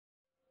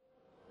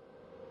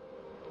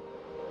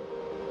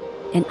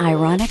an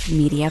Ironic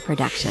Media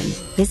production.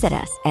 Visit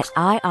us at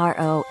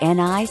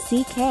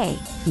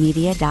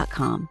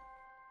ironickmedia.com.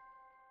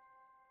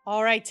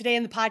 All right, today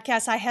in the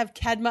podcast, I have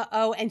Kedma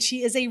Ough, and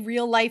she is a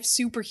real-life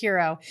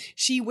superhero.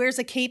 She wears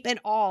a cape and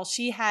all.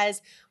 She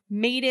has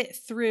made it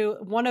through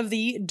one of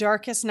the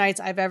darkest nights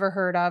I've ever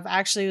heard of.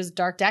 Actually, it was a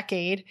dark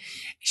decade.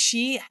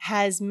 She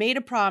has made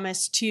a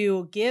promise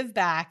to give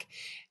back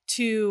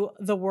to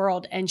the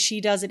world, and she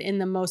does it in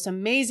the most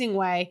amazing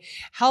way,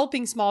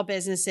 helping small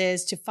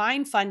businesses to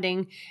find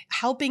funding,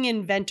 helping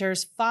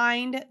inventors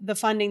find the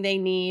funding they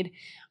need.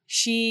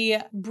 She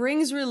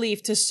brings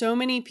relief to so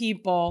many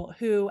people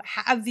who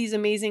have these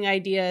amazing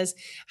ideas,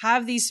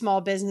 have these small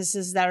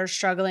businesses that are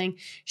struggling.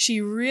 She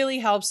really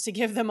helps to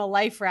give them a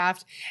life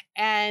raft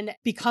and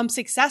become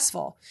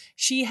successful.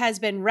 She has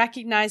been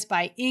recognized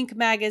by Inc.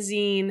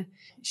 magazine.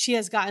 She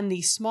has gotten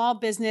the Small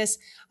Business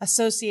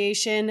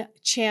Association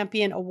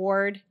Champion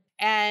Award,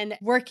 and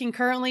working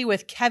currently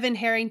with Kevin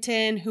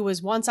Harrington, who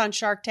was once on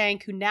Shark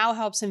Tank, who now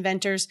helps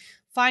inventors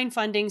find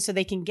funding so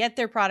they can get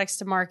their products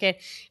to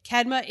market.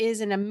 Kedma is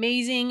an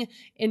amazing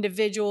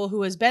individual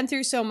who has been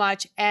through so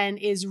much and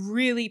is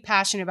really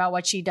passionate about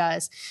what she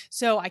does.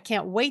 So I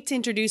can't wait to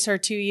introduce her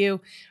to you.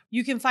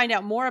 You can find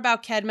out more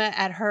about Kedma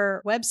at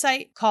her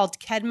website called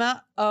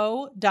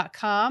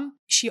kedmaough.com.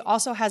 She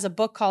also has a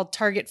book called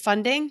Target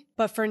Funding.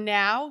 But for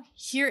now,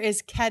 here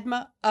is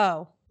Kedma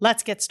Ough.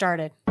 Let's get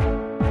started.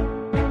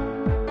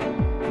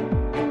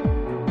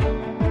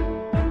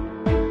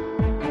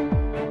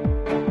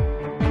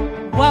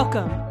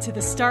 Welcome to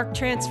the Stark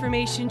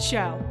Transformation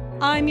Show.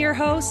 I'm your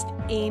host,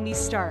 Amy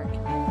Stark.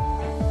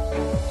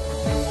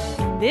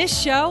 In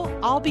this show,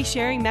 I'll be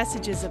sharing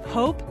messages of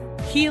hope,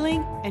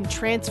 healing, and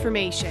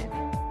transformation.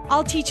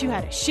 I'll teach you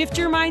how to shift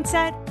your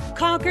mindset,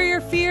 conquer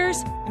your fears,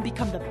 and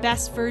become the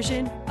best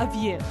version of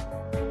you.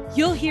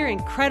 You'll hear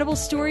incredible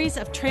stories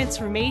of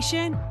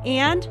transformation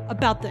and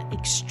about the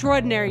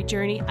extraordinary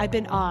journey I've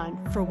been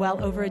on for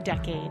well over a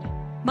decade.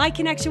 My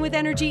connection with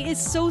energy is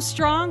so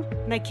strong,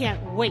 and I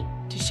can't wait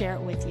to share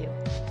it with you.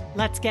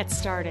 Let's get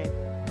started.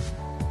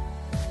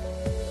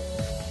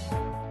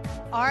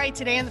 All right,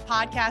 today on the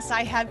podcast,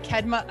 I have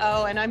Kedma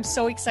Ough, and I'm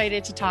so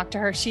excited to talk to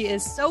her. She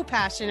is so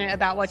passionate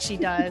about what she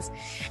does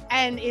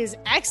and is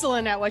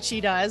excellent at what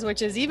she does,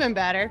 which is even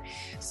better.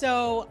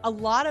 So a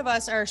lot of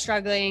us are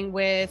struggling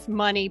with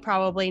money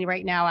probably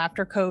right now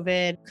after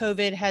COVID.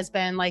 COVID has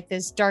been like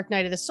this dark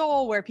night of the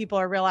soul where people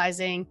are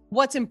realizing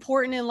what's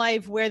important in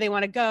life, where they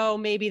want to go.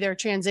 Maybe they're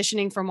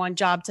transitioning from one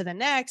job to the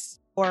next,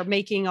 or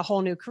making a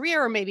whole new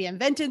career, or maybe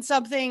inventing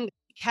something.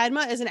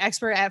 Kedma is an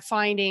expert at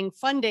finding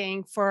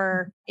funding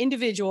for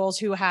individuals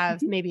who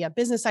have maybe a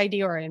business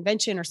idea or an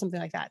invention or something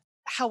like that.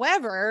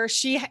 However,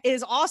 she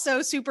is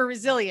also super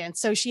resilient.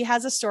 So she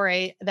has a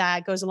story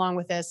that goes along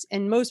with this.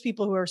 And most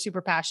people who are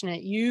super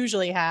passionate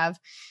usually have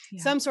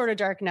some sort of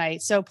dark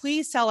night. So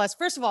please tell us,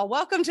 first of all,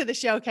 welcome to the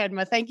show,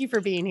 Kedma. Thank you for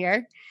being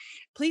here.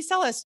 Please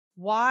tell us,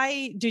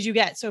 why did you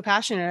get so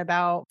passionate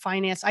about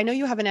finance? I know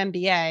you have an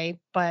MBA,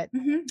 but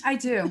I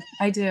do.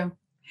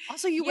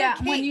 Also, you wear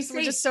capes, when you say,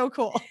 which is so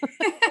cool.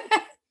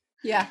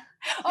 Yeah.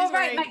 Oh,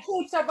 right. My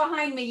capes are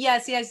behind me.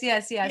 Yes. Yeah, so,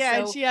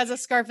 and she has a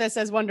scarf that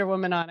says Wonder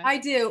Woman on it. I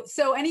do.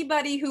 So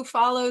anybody who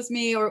follows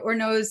me or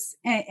knows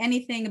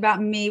anything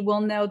about me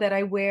will know that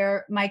I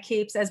wear my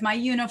capes as my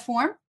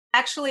uniform.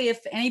 Actually,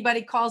 if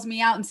anybody calls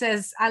me out and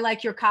says, I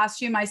like your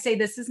costume, I say,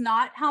 this is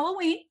not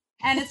Halloween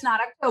and it's not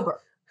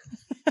October.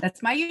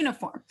 That's my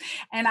uniform.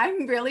 And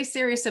I'm really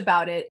serious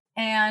about it.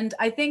 And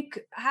I think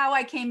how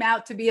I came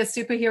out to be a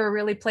superhero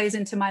really plays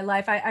into my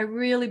life. I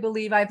really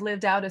believe I've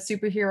lived out a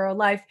superhero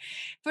life.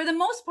 For the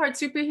most part,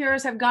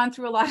 superheroes have gone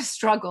through a lot of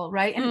struggle,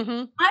 right?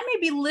 And I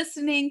may be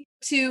listening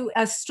to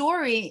a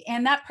story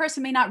and that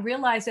person may not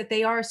realize that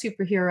they are a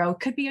superhero. It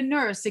could be a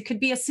nurse. It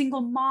could be a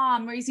single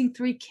mom raising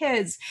 3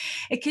 kids.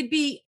 It could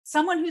be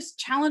someone who's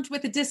challenged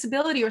with a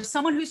disability or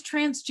someone who's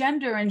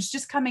transgender and is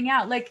just coming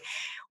out. Like,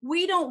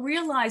 we don't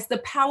realize the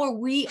power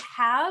we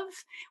have.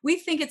 We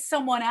think it's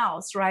someone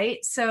else,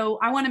 right? So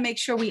I want to make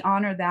sure we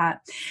honor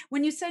that.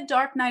 When you said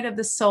dark night of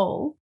the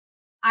soul,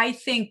 I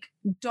think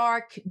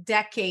dark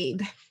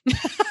decade.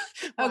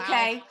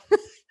 Okay.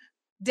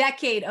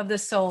 Decade of the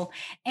soul.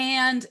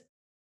 And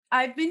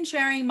I've been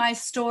sharing my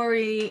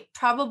story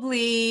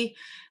probably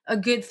a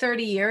good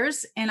 30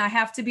 years. And I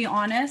have to be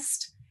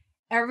honest,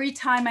 every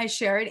time I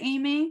share it,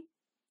 Amy,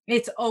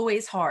 it's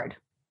always hard.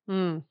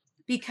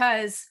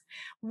 Because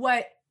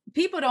what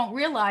people don't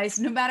realize,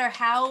 no matter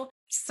how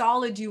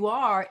solid you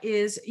are,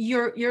 is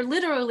you're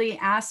literally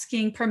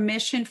asking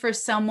permission for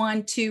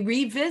someone to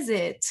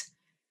revisit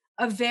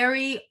a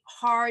very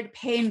hard,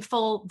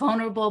 painful,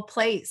 vulnerable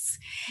place.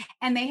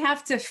 And they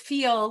have to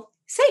feel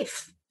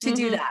safe to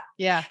do that.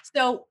 Yeah.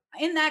 So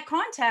in that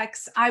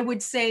context, I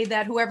would say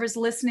that whoever's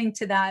listening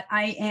to that,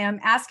 I am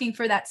asking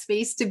for that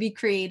space to be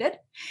created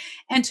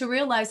and to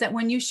realize that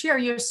when you share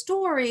your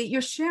story,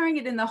 you're sharing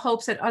it in the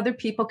hopes that other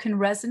people can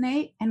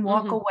resonate and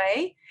walk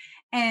away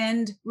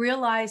and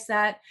realize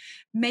that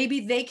maybe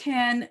they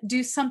can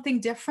do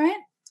something different,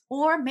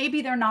 or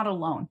maybe they're not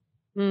alone.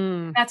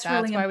 That's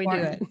really important. Why we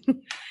do it.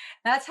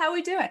 That's how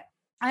we do it.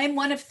 I am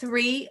one of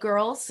three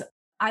girls.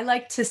 I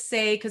like to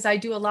say, because I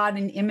do a lot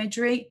in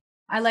imagery,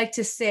 I like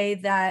to say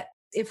that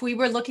if we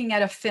were looking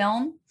at a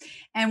film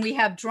and we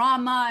have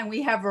drama and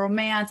we have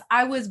romance,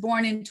 I was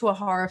born into a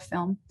horror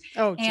film.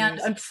 Oh, and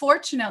geez.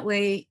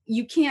 unfortunately,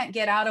 you can't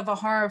get out of a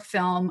horror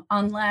film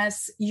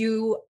unless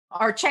you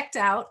are checked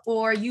out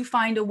or you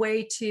find a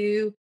way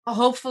to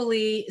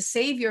hopefully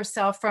save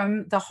yourself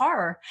from the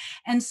horror.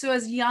 And so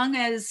as young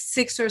as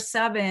 6 or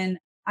 7,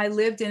 I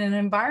lived in an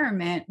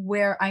environment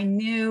where I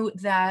knew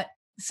that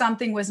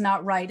something was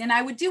not right. And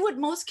I would do what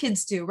most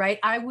kids do, right?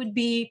 I would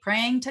be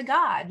praying to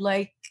God,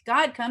 like,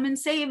 God, come and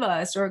save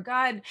us, or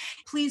God,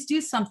 please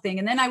do something.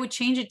 And then I would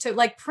change it to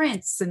like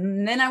Prince,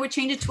 and then I would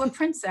change it to a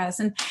princess.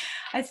 And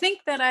I think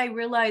that I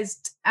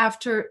realized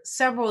after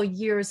several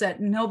years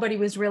that nobody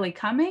was really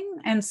coming.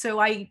 And so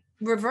I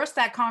reversed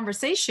that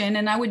conversation,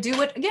 and I would do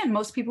what, again,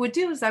 most people would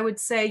do, is I would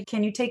say,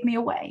 can you take me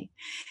away?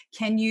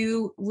 Can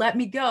you let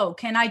me go?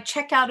 Can I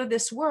check out of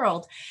this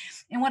world?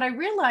 And what I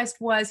realized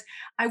was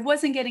I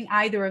wasn't getting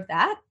either of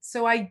that.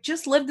 So I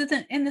just lived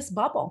in this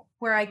bubble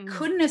where I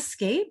couldn't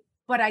escape,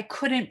 but I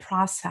couldn't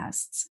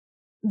process.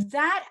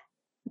 That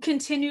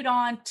continued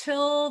on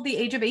till the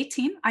age of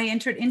 18. I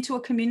entered into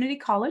a community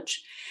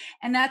college,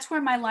 and that's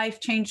where my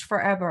life changed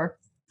forever.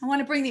 I want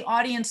to bring the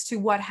audience to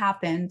what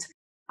happened.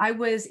 I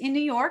was in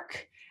New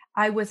York.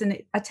 I was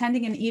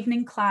attending an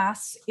evening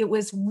class. It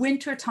was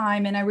winter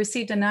time, and I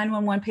received a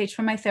 911 page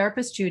from my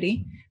therapist,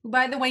 Judy, who,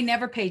 by the way,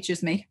 never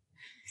pages me.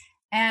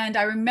 And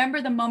I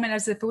remember the moment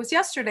as if it was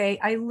yesterday.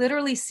 I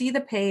literally see the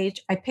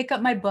page. I pick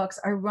up my books.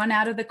 I run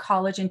out of the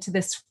college into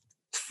this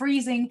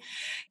freezing,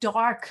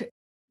 dark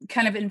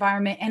kind of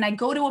environment. And I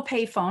go to a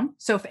payphone.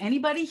 So if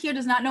anybody here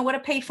does not know what a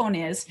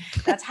payphone is,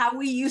 that's how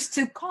we used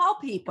to call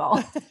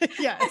people.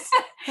 Yes.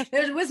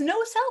 There was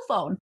no cell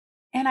phone.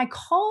 And I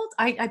called,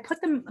 I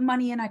put the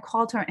money in, I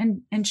called her,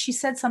 and she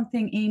said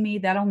something, Amy,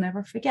 that I'll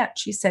never forget.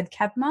 She said,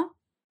 Kedma,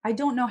 I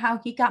don't know how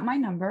he got my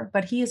number,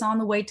 but he is on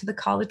the way to the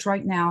college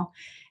right now.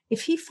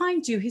 If he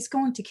finds you, he's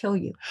going to kill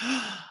you.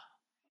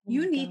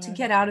 You need to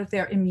get out of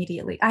there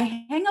immediately.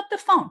 I hang up the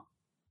phone.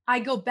 I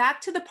go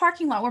back to the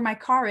parking lot where my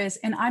car is,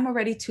 and I'm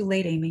already too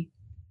late, Amy.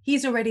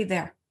 He's already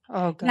there.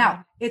 Oh, God.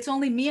 Now, it's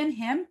only me and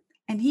him,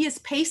 and he is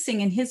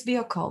pacing in his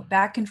vehicle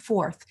back and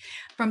forth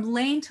from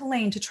lane to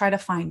lane to try to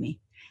find me.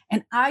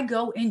 And I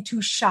go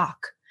into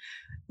shock,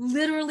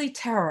 literally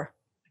terror.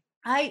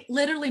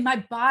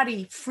 My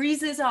body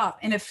freezes up,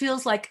 and it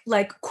feels like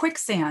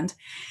quicksand.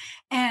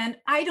 And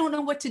I don't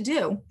know what to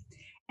do.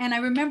 And I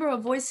remember a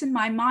voice in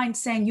my mind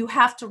saying, you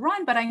have to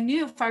run. But I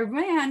knew if I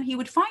ran, he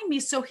would find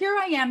me. So here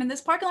I am in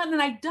this parking lot,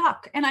 and I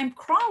duck, and I'm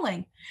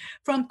crawling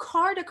from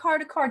car to car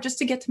to car just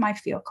to get to my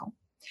vehicle.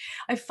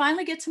 I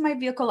finally get to my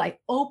vehicle. I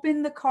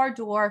open the car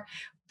door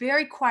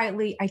very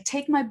quietly. I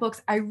take my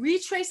books. I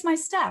retrace my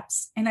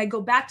steps, and I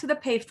go back to the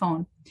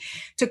payphone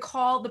to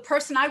call the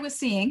person I was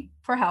seeing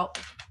for help.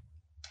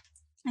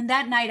 And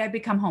that night I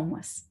become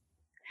homeless.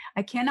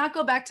 I cannot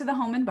go back to the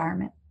home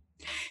environment.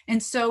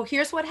 And so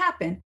here's what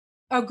happened.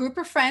 A group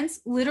of friends,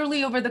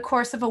 literally over the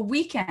course of a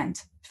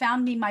weekend,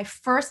 found me my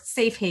first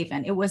safe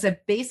haven. It was a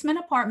basement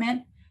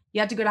apartment. You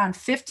had to go down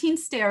 15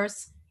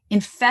 stairs,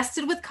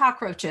 infested with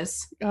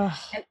cockroaches. Ugh.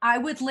 And I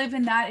would live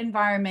in that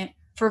environment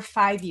for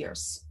 5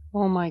 years.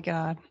 Oh my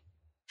God.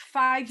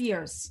 5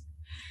 years.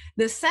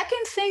 The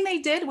second thing they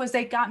did was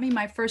they got me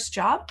my first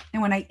job.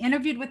 And when I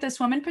interviewed with this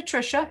woman,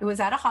 Patricia, it was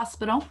at a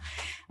hospital.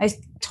 I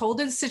told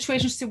her the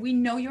situation. She said, we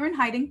know you're in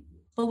hiding,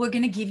 but we're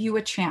going to give you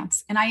a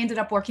chance. And I ended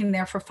up working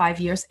there for 5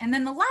 years. And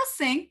then the last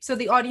thing, so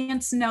the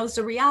audience knows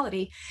the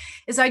reality,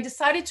 is I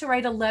decided to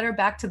write a letter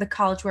back to the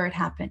college where it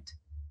happened.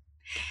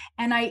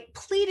 And I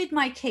pleaded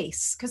my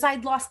case because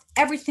I'd lost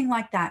everything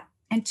like that.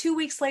 And 2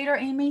 weeks later,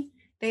 Amy,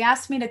 they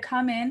asked me to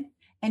come in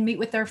and meet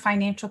with their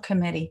financial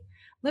committee.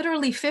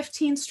 Literally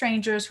 15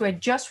 strangers who had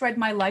just read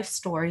my life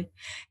story.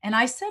 And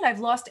I said,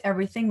 I've lost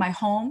everything, my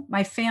home,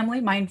 my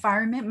family, my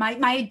environment, my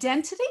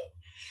identity.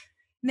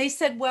 And they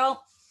said,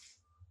 well,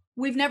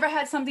 we've never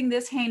had something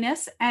this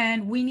heinous,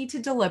 and we need to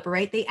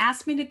deliberate. They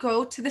asked me to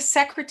go to the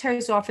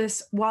secretary's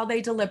office while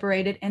they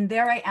deliberated. And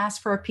there I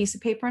asked for a piece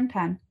of paper and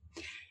pen.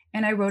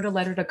 And I wrote a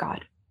letter to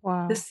God.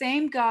 Wow. The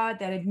same God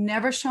that had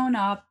never shown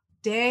up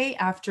day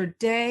after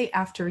day,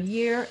 after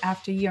year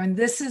after year. And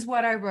this is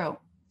what I wrote.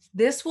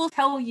 This will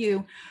tell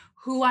you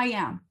who I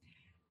am.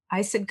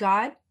 I said,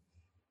 God,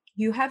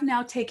 you have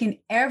now taken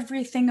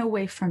everything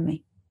away from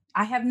me.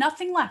 I have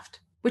nothing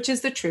left, which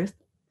is the truth.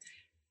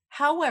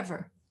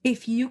 However,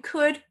 if you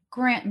could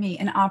grant me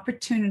an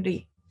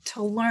opportunity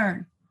to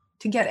learn,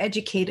 to get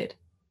educated,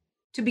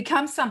 to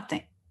become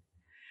something,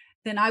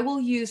 then I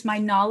will use my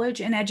knowledge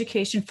and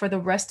education for the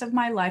rest of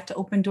my life to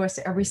open doors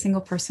to every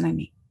single person I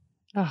meet.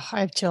 Oh,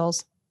 I have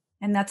chills.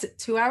 And that's it.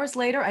 2 hours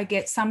later, I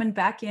get summoned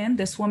back in.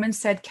 This woman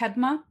said,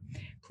 Kedma,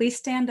 please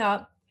stand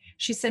up.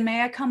 She said,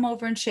 may I come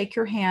over and shake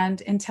your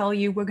hand and tell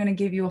you we're going to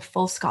give you a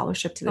full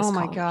scholarship to this college.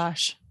 Oh my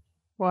gosh.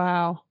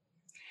 Wow.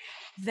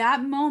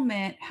 That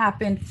moment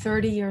happened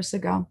 30 years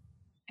ago.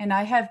 And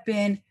I have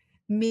been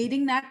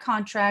meeting that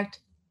contract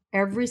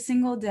every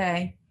single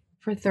day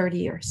for 30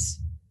 years.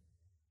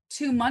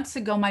 2 months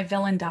ago, my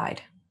villain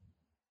died.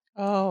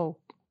 Oh,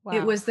 wow.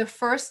 It was the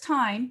first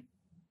time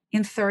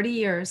in 30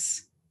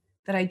 years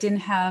that I didn't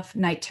have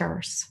night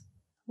terrors.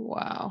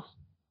 Wow.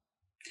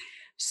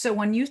 So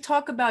when you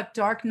talk about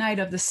dark night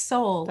of the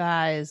soul,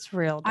 That is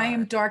real dark. I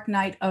am dark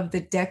night of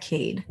the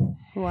decade.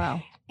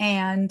 Wow.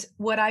 And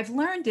what I've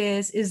learned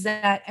is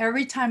that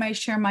every time I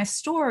share my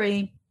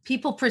story,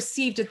 people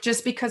perceived it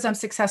just because I'm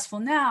successful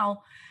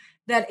now,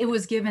 that it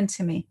was given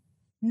to me.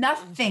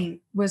 Nothing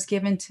was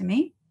given to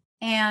me.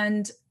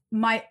 And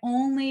my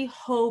only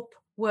hope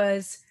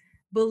was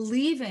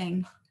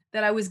believing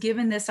that I was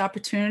given this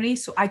opportunity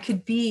so I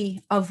could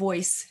be a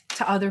voice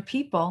to other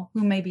people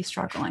who may be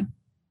struggling.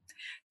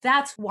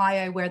 That's why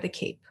I wear the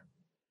cape.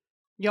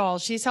 Y'all,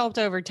 she's helped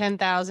over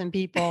 10,000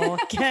 people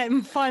get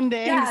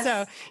funding. Yes.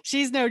 So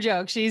she's no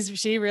joke.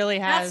 She really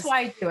has. That's why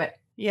I do it.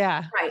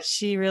 Yeah. Right.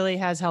 She really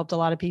has helped a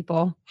lot of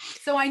people.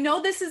 So I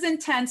know this is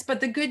intense, but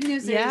the good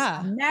news is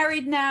I'm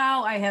married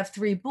now. I have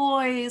 3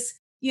 boys.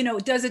 You know,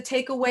 does it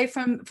take away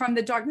from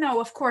the dark? No,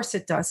 of course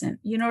it doesn't.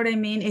 You know what I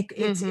mean?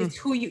 It's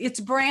who you,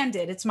 it's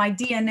branded. It's my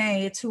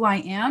DNA. It's who I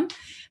am.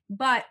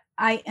 But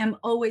I am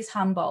always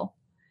humble.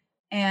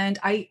 And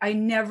I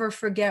never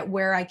forget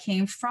where I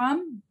came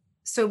from.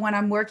 So when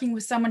I'm working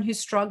with someone who's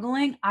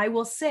struggling, I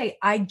will say,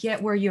 I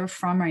get where you're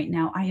from right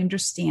now. I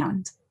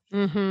understand.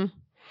 Mm-hmm.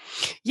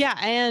 Yeah.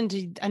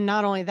 And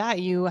not only that,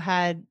 you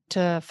had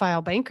to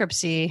file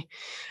bankruptcy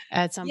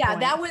at some point. Yeah,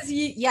 that was,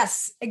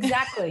 yes,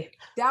 exactly.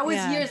 That was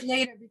years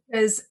later,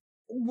 because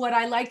what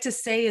I like to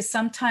say is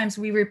sometimes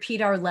we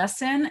repeat our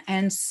lesson.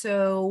 And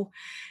so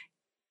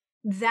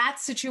that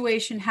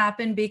situation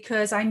happened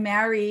because I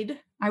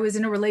was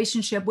in a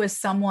relationship with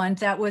someone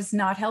that was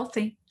not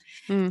healthy.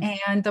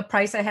 And the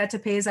price I had to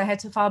pay is I had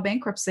to file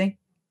bankruptcy.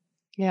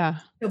 Yeah.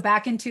 So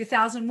back in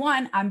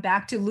 2001, I'm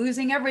back to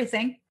losing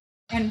everything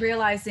and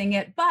realizing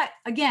it. But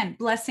again,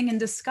 blessing in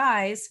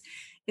disguise.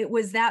 It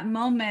was that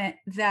moment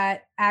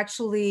that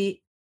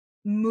actually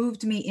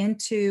moved me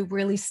into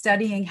really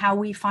studying how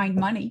we find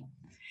money,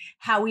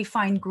 how we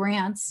find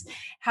grants,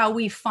 how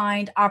we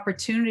find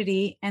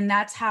opportunity. And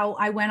that's how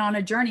I went on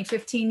a journey,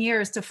 15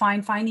 years to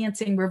find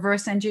financing,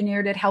 reverse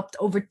engineered it, helped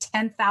over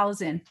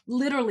 10,000,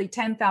 literally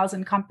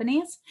 10,000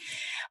 companies.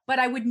 But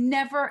I would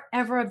never,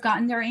 ever have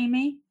gotten there,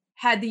 Amy,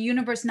 had the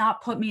universe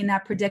not put me in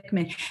that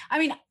predicament. I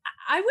mean,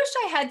 I wish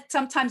I had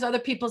sometimes other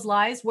people's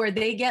lives where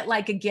they get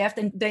like a gift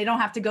and they don't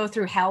have to go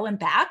through hell and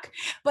back,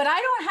 but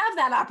I don't have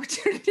that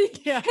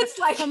opportunity. Yeah. It's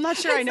like, I'm not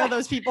sure I know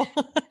those people.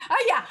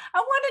 Yeah. I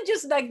want to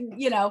just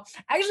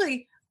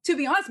actually, to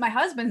be honest, my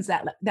husband's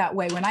that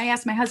way. When I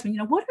ask my husband,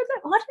 what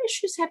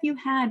issues have you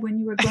had when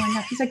you were growing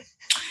up? He's like,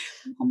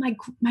 well,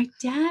 my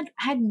dad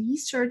had knee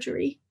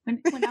surgery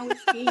when I was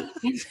 8.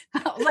 And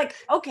I was like,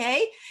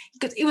 okay,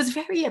 because it was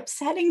very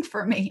upsetting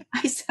for me.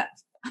 I said,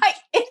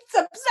 it's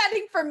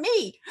upsetting for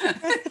me.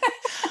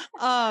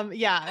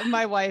 Yeah,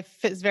 my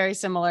wife is very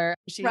similar.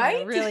 She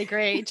had a really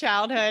great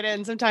childhood.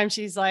 And sometimes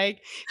she's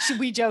like,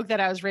 we joke that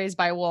I was raised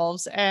by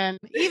wolves. And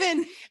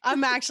even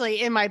I'm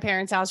actually in my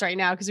parents' house right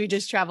now because we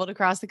just traveled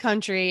across the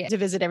country to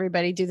visit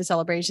everybody, do the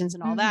celebrations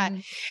and all that.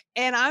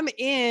 And I'm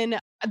in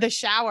the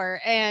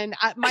shower and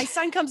my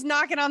son comes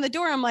knocking on the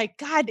door. I'm like,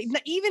 God,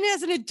 even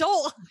as an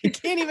adult, I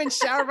can't even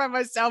shower by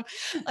myself.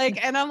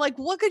 And I'm like,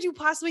 what could you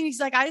possibly? And he's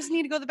like, I just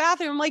need to go to the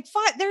bathroom. I'm like,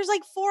 fine. There's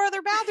like 4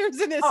 other bathrooms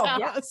in this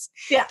house.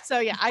 Yeah. So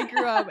yeah, I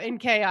grew up in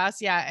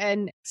chaos. Yeah.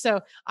 And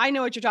so I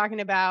know what you're talking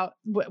about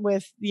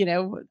with,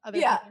 other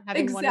people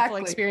having wonderful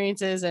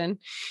experiences and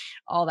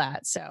all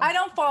that. So I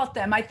don't fault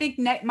them. I think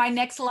my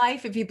next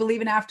life, if you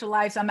believe in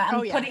afterlives, I'm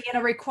putting in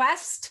a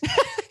request.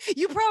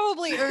 You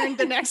probably earned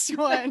the next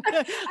one.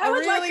 I would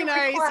really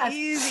like nice,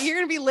 easy. You're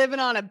going to be living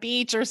on a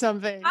beach or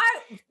something.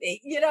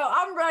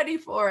 I'm ready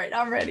for it.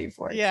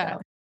 Yeah.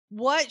 So.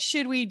 What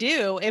should we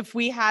do if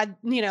we had,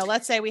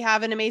 let's say we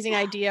have an amazing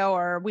idea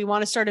or we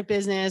want to start a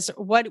business?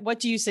 What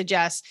do you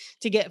suggest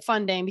to get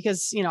funding?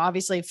 Because,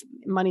 obviously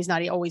money's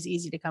not always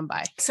easy to come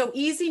by. So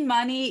easy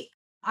money,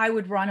 I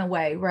would run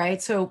away,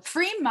 right? So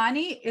free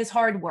money is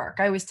hard work.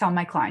 I always tell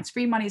my clients,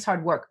 free money is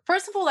hard work.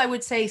 First of all, I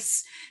would say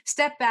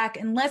step back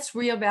and let's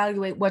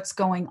reevaluate what's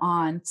going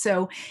on.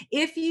 So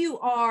if you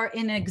are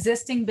in an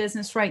existing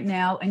business right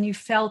now and you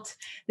felt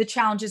the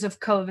challenges of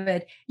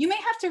COVID, you may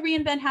have to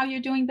reinvent how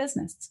you're doing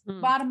business.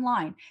 Bottom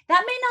line,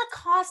 that may not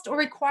cost or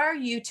require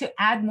you to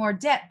add more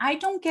debt. I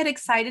don't get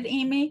excited,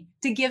 Amy,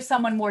 to give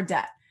someone more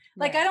debt.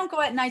 Like, I don't go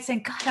at night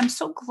saying, God, I'm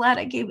so glad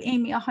I gave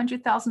Amy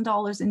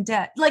 $100,000 in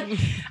debt. Like,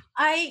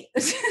 I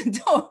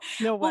don't.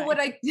 No way. Well,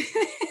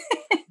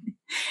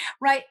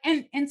 right.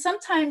 And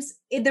sometimes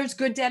there's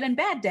good debt and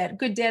bad debt.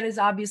 Good debt is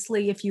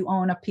obviously if you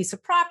own a piece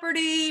of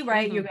property,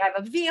 right? You have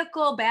a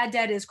vehicle. Bad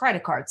debt is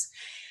credit cards.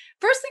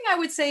 First thing I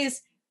would say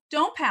is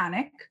don't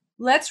panic.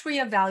 Let's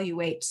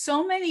reevaluate.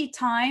 So many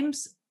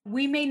times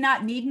we may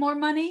not need more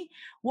money.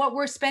 What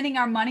we're spending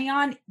our money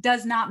on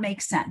does not make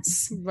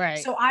sense. Right.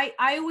 So I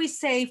always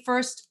say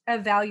first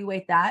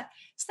evaluate that.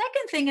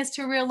 Second thing is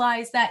to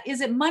realize that is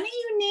it money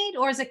you need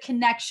or is it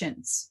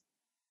connections?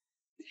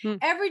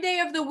 Every day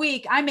of the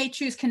week, I may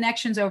choose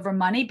connections over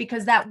money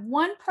because that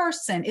one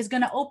person is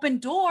going to open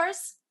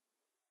doors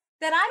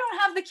that I don't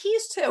have the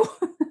keys to.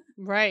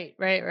 Right.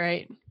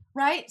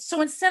 Right.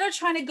 So instead of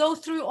trying to go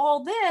through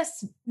all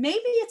this, maybe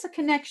it's a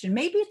connection,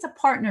 maybe it's a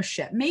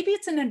partnership, maybe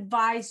it's an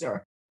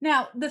advisor.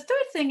 Now, the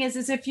third thing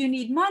is if you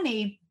need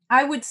money,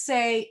 I would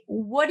say,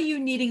 what are you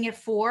needing it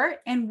for?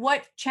 And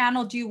what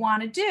channel do you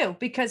want to do?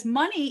 Because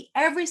money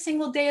every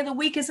single day of the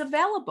week is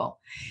available,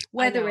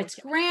 whether it's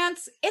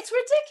grants, it's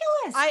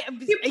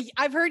ridiculous.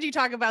 I've heard you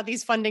talk about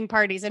these funding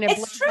parties and it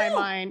blows my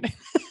mind.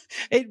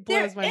 It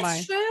blows my mind.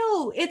 It's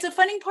true. It's a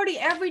funding party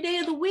every day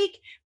of the week,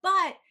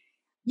 but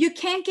you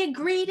can't get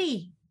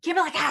greedy. You can't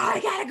be like,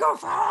 I got to go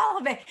for all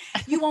of it.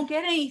 You won't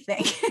get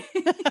anything.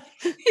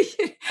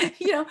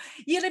 You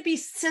got to be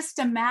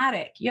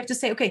systematic. You have to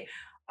say, okay,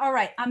 all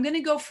right, I'm going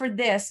to go for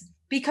this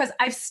because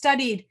I've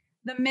studied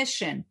the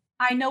mission.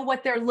 I know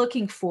what they're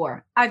looking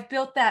for. I've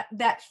built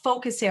that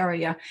focus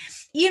area.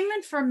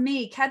 Even for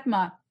me,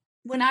 Kedma,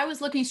 when I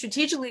was looking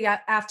strategically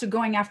after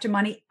going after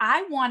money,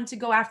 I wanted to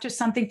go after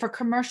something for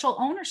commercial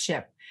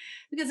ownership.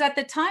 Because at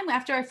the time,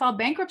 after I filed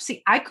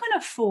bankruptcy, I couldn't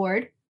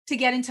afford to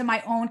get into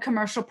my own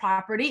commercial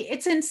property.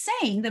 It's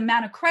insane, the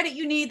amount of credit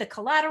you need, the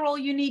collateral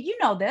you need, you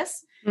know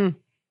this.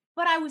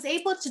 But I was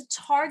able to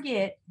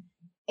target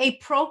a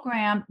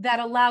program that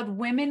allowed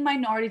women,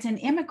 minorities, and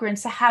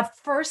immigrants to have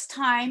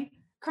first-time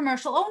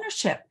commercial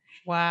ownership.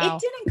 Wow.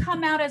 It didn't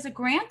come out as a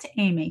grant,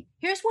 Amy.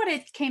 Here's what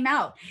it came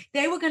out.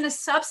 They were going to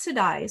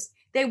subsidize.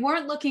 They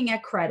weren't looking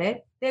at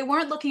credit. They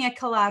weren't looking at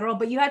collateral,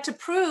 but you had to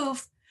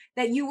prove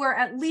that you were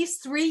at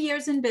least 3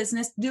 years in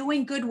business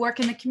doing good work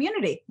in the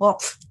community. Well,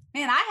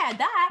 man, I had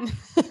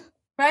that,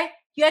 right?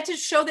 You had to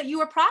show that you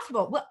were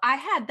profitable. Well, I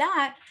had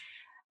that.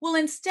 Well,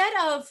 instead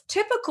of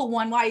typical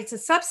one, why it's a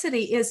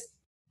subsidy is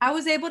I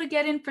was able to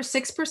get in for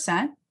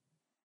 6%,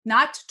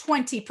 not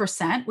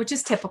 20%, which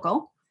is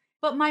typical,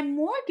 but my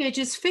mortgage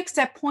is fixed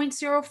at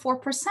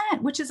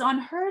 0.04%, which is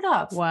unheard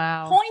of.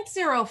 Wow.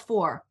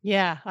 0.04.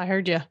 Yeah, I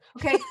heard you.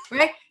 Okay,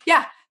 right?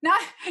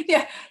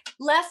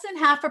 Less than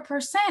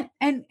 0.5%.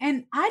 And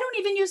I don't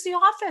even use the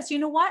office. You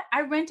know what?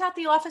 I rent out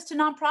the office to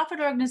nonprofit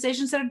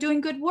organizations that are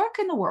doing good work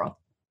in the world.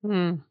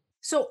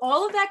 So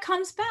all of that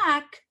comes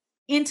back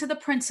into the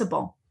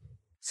principle.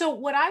 So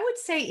what I would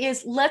say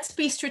is, let's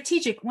be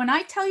strategic. When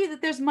I tell you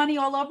that there's money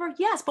all over,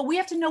 yes, but we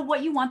have to know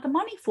what you want the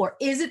money for.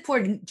 Is it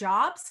for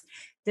jobs?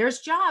 There's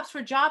jobs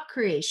for job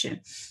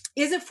creation.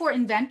 Is it for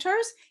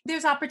inventors?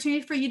 There's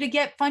opportunity for you to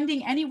get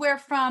funding anywhere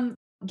from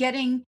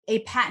getting a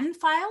patent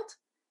filed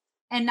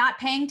and not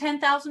paying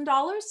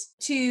 $10,000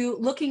 to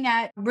looking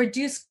at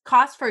reduced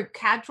costs for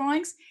CAD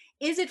drawings.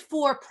 Is it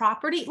for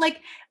property?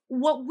 Like,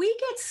 what we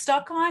get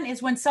stuck on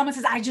is when someone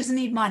says, I just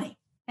need money.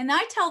 And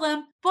I tell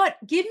them, but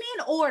give me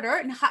an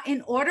order,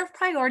 in order of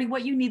priority,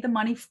 what you need the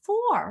money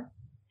for.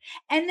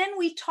 And then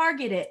we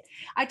target it.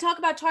 I talk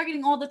about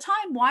targeting all the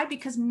time. Why?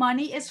 Because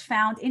money is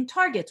found in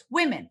targets: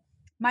 women,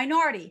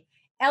 minority,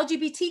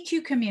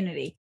 LGBTQ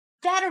community,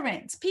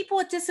 veterans, people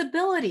with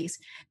disabilities.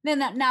 Then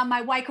now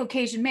my white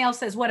Caucasian male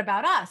says, what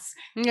about us?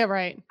 Yeah,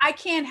 right. I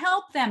can't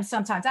help them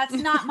sometimes. That's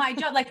not my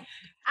job. Like,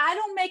 I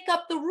don't make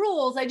up the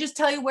rules. I just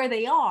tell you where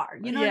they are.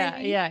 You know what I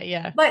mean?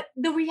 Yeah. But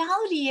the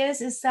reality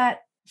is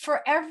that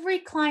for every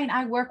client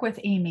I work with,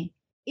 Amy,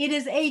 it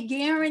is a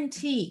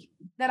guarantee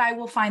that I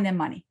will find them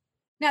money.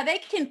 Now, they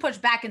can push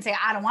back and say,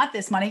 I don't want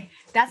this money.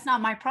 That's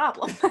not my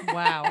problem.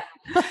 Wow.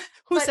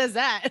 Who says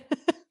that?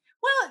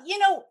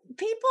 Well,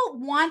 people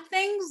want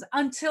things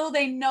until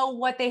they know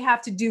what they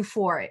have to do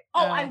for it.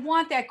 Oh, I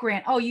want that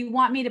grant. Oh, you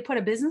want me to put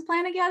a business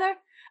plan together?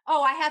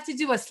 Oh, I have to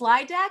do a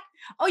slide deck.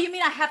 Oh, you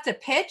mean I have to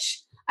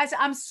pitch? I said,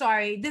 I'm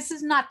sorry, this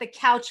is not the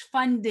couch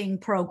funding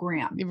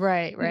program.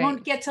 Right. You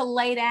won't get to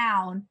lay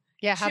down.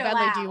 Yeah. How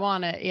badly do you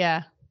want it?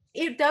 Yeah.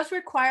 It does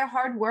require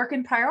hard work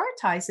and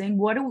prioritizing.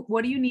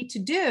 What do you need to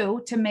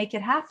do to make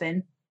it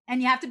happen?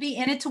 And you have to be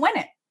in it to win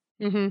it.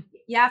 Mm-hmm.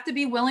 You have to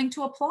be willing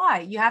to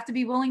apply. You have to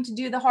be willing to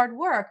do the hard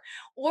work,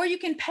 or you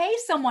can pay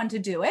someone to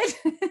do it.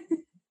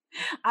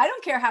 I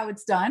don't care how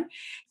it's done,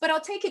 but I'll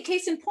take a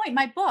case in point.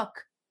 My book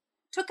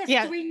took us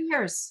 3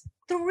 years.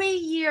 3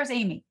 years,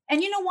 Amy.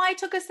 And you know why it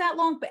took us that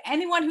long? But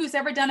anyone who's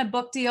ever done a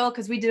book deal,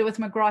 because we did it with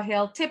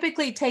McGraw-Hill,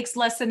 typically it takes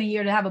less than a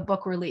year to have a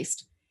book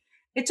released.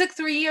 It took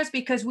 3 years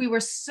because we were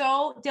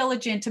so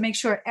diligent to make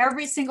sure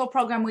every single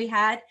program we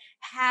had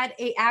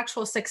a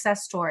actual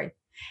success story.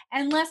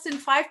 And less than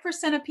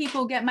 5% of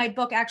people who get my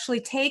book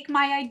actually take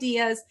my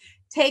ideas,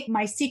 take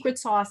my secret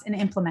sauce, and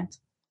implement.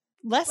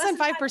 Less than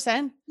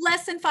 5%?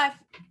 Less than 5.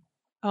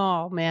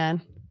 Oh,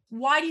 man.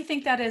 Why do you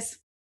think that is?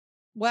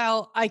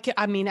 Well,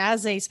 I mean,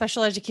 as a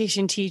special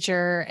education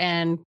teacher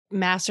and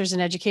master's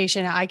in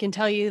education, I can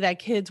tell you that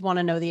kids want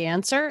to know the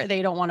answer.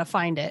 They don't want to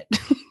find it.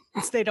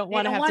 They don't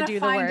want to have to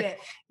do the work,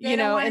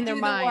 in their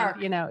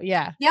mind,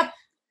 yeah. Yep.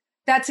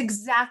 That's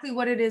exactly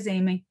what it is,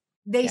 Amy.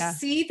 They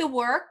see the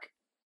work.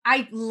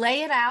 I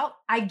lay it out.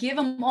 I give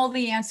them all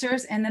the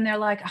answers. And then they're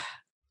like,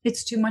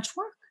 it's too much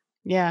work.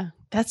 Yeah,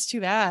 that's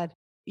too bad.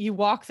 you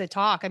walk the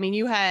talk. I mean,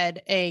 you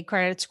had a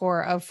credit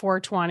score of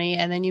 420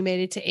 and then you made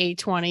it to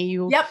 820.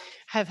 You Yep.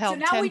 have So helped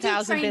now we do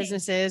 10,000 training.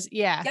 businesses.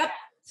 Yeah. Yep.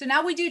 So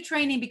now we do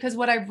training because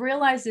what I've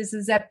realized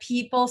is that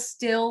people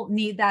still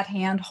need that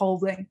hand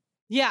holding.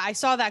 Yeah. I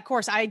saw that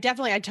course. I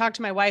talked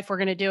to my wife. We're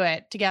going to do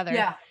it together.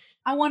 Yeah.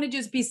 I want to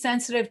just be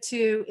sensitive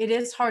to, it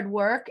is hard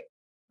work,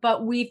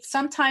 but we've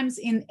sometimes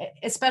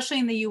especially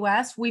in the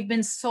US, we've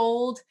been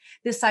sold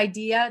this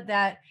idea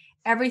that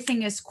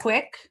everything is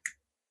quick,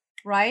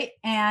 right?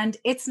 And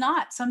it's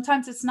not.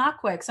 Sometimes it's not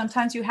quick.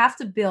 Sometimes you have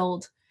to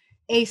build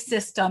a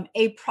system,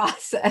 a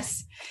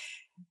process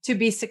to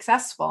be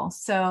successful.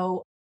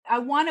 So I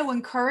want to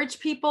encourage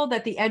people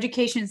that the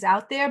education is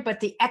out there, but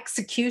the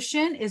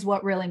execution is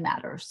what really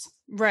matters.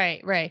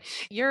 Right, right.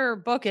 Your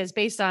book is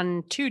based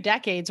on 2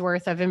 decades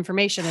worth of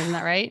information, isn't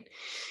that right?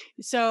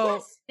 So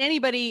Yes.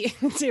 anybody,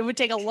 it would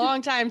take a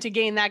long time to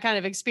gain that kind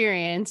of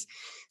experience.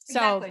 So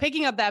Exactly.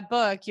 picking up that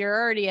book, you're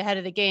already ahead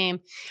of the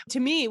game. To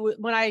me,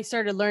 when I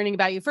started learning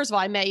about you, first of all,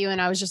 I met you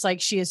and I was just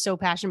like, she is so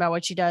passionate about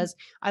what she does.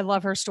 I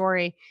love her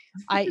story.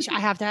 I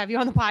have to have you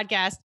on the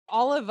podcast.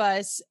 All of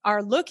us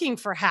are looking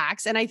for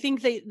hacks. And I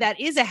think that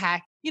is a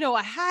hack. You know,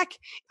 a hack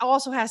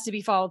also has to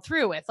be followed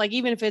through with, like,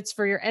 even if it's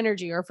for your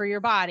energy or for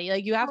your body,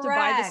 like you have to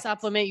buy the Correct.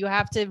 supplement, you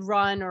have to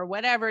run or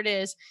whatever it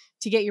is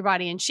to get your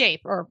body in shape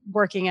or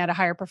working at a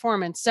higher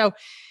performance. So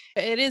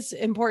it is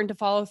important to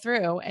follow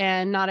through,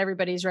 and not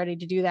everybody's ready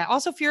to do that.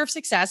 Also, fear of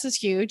success is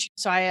huge.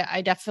 So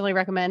I definitely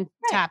recommend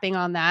tapping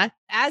on that.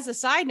 As a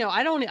side note,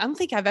 I don't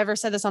think I've ever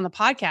said this on the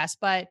podcast,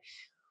 but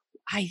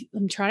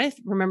I'm trying to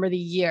remember the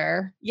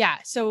year. Yeah.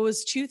 So it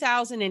was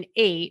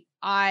 2008.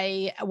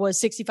 I was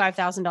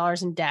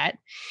 $65,000 in debt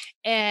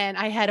and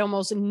I had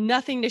almost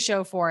nothing to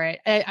show for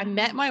it. I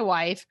met my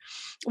wife,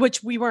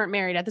 which we weren't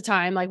married at the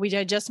time. Like, we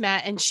had just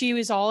met, and she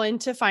was all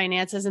into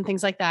finances and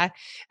things like that.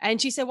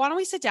 And she said, why don't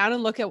we sit down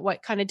and look at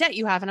what kind of debt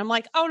you have? And I'm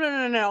like, oh,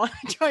 no.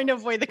 I'm trying to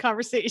avoid the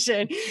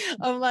conversation.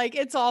 I'm like,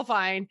 it's all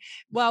fine.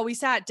 Well, we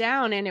sat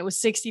down and it was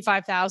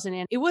 65,000.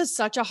 And it was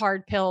such a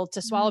hard pill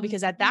to swallow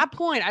because at that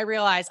point I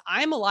realized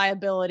I'm a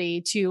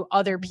liability to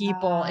other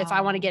people if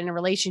I want to get in a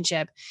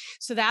relationship.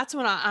 So that's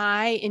when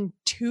I in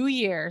 2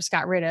 years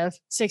got rid of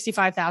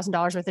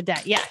 $65,000 worth of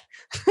debt. Yeah.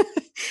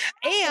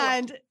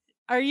 And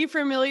are you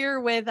familiar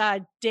with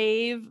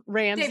Dave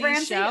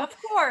Ramsey's show? Of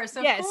course.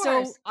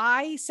 So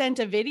I sent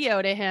a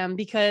video to him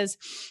because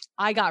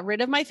I got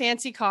rid of my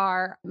fancy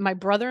car. My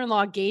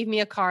brother-in-law gave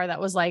me a car that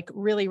was like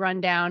really run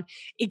down.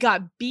 It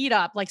got beat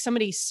up, like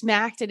somebody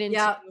smacked it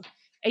into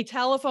a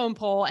telephone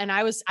pole, and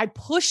I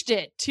pushed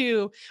it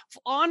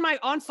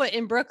on foot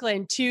in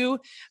Brooklyn to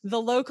the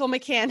local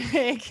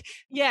mechanic.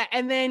 Yeah.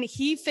 And then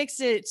he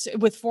fixed it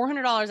with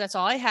 $400. That's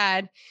all I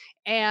had.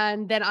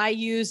 And then I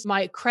used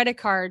my credit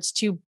cards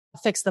to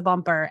fix the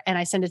bumper, and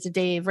I sent it to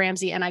Dave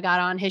Ramsey, and I got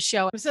on his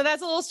show. So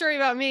that's a little story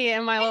about me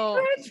and my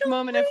little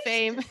moment of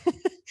fame.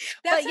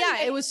 But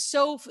yeah, it was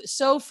so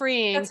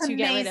freeing to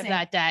get rid of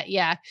that debt.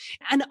 Yeah.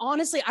 And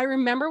honestly, I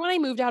remember when I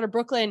moved out of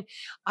Brooklyn,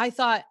 I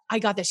thought I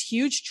got this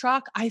huge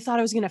truck. I thought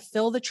I was going to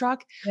fill the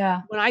truck.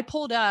 Yeah. When I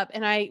pulled up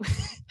and I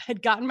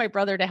had gotten my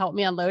brother to help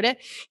me unload it,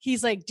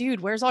 he's like,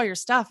 dude, where's all your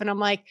stuff? And I'm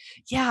like,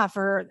 yeah,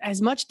 for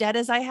as much debt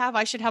as I have,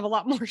 I should have a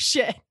lot more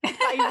shit.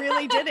 I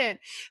really didn't.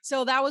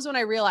 So that was when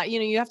I realized,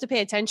 you have to pay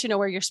attention to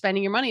where you're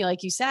spending your money.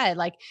 Like you said,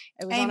 like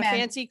it was on a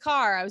fancy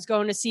car. I was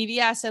going to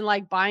CVS and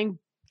like buying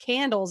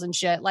candles and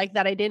shit like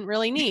that I didn't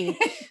really need.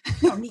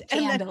 Don't need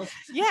candles.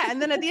 And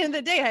then at the end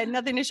of the day, I had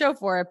nothing to show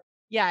for it.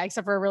 Yeah,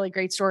 except for a really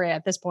great story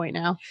at this point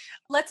now.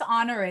 Let's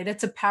honor it.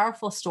 It's a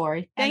powerful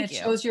story. And it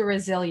shows your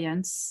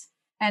resilience.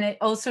 And it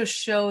also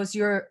shows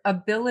your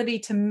ability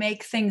to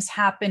make things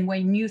happen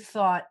when you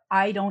thought,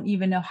 I don't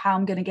even know how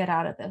I'm going to get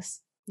out of this.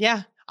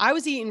 Yeah. I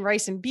was eating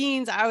rice and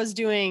beans. I was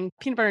doing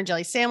peanut butter and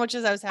jelly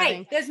sandwiches. I was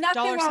having. Hey, there's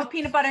nothing wrong with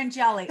peanut butter and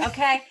jelly.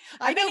 Okay.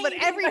 I know, but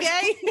every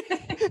day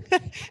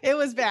it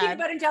was bad. Peanut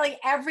butter and jelly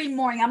every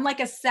morning. I'm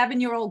like a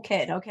 7-year-old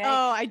kid. Okay.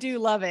 Oh, I do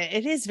love it.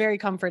 It is very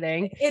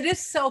comforting. It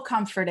is so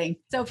comforting.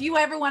 So if you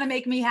ever want to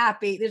make me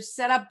happy, just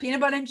set up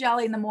peanut butter and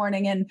jelly in the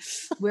morning and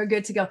we're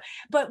good to go.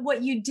 But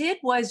what you did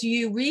was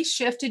you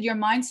reshifted your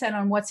mindset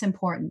on what's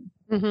important.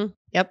 Mm-hmm.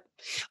 Yep.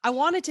 I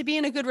wanted to be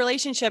in a good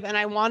relationship and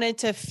I wanted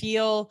to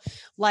feel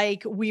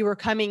like we were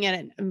coming in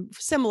at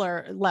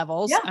similar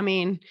levels. Yeah. I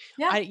mean,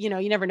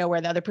 you never know where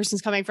the other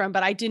person's coming from,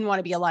 but I didn't want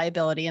to be a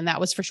liability, and that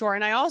was for sure.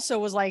 And I also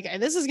was like,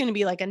 this is going to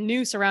be like a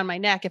noose around my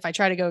neck if I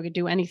try to go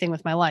do anything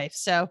with my life.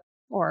 So,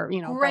 or,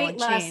 great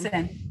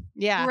lesson.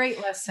 Yeah. Great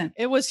lesson.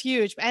 It was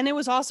huge. And it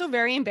was also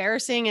very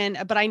embarrassing.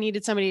 But I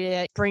needed somebody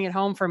to bring it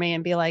home for me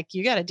and be like,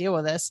 you got to deal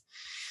with this.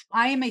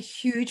 I am a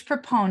huge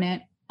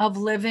proponent of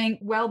living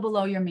well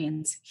below your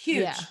means.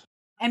 Huge. Yeah.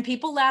 And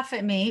people laugh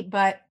at me,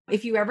 but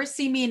if you ever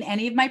see me in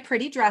any of my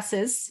pretty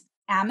dresses,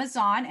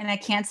 Amazon, and I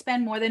can't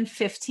spend more than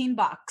 $15.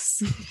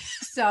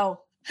 So,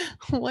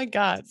 oh my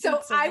God.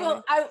 So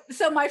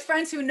so my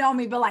friends who know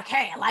me be like,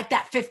 hey, I like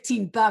that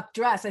 $15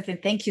 dress. I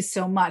think, thank you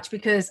so much,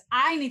 because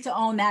I need to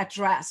own that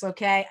dress.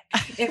 Okay.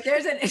 If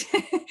there's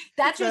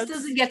that dress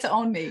doesn't get to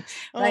own me.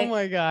 Right? Oh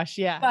my gosh.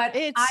 Yeah. But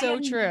it's so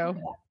true.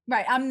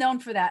 Right. I'm known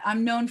for that.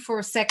 I'm known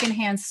for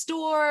secondhand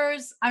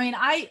stores. I mean,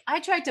 I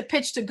tried to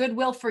pitch to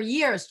Goodwill for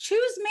years.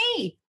 Choose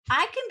me.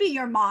 I can be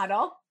your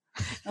model.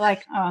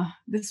 Like, oh,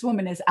 this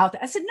woman is out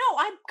there. I said, no,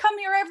 I come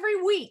here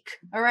every week.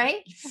 All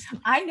right.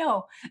 I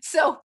know.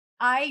 So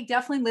I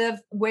definitely live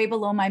way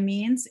below my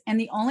means. And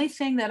the only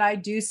thing that I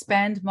do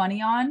spend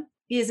money on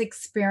is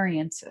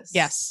experiences.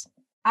 Yes.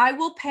 I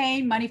will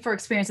pay money for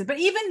experiences. But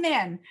even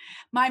then,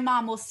 my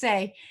mom will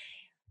say,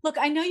 look,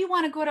 I know you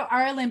want to go to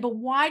Ireland, but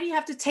why do you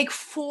have to take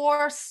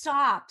 4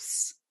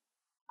 stops?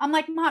 I'm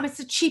like, Mom, it's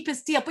the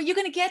cheapest deal, but you're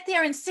going to get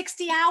there in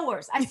 60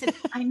 hours. I said,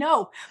 I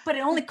know, but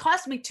it only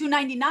cost me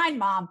 $2.99,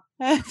 Mom.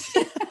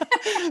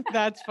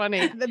 That's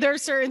funny. There are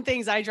certain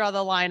things I draw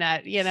the line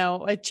at,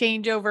 a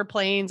changeover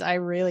planes. I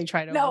really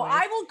try to No, avoid.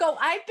 I will go.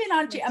 I've been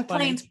on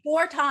planes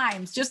 4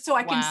 times just so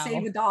I can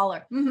save $1.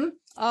 Mm-hmm.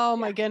 Oh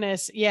my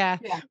goodness. Yeah.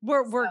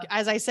 We're,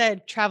 as I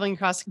said, traveling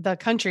across the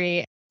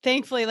country.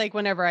 Thankfully, like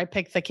whenever I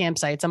pick the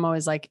campsites, I'm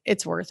always like,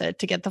 it's worth it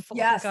to get the full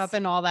hookup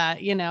and all that,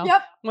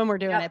 when we're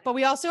doing it. But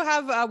we also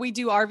have, we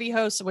do RV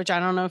hosts, which I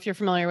don't know if you're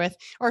familiar with,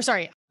 or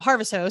sorry,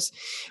 Harvest hosts,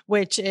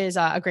 which is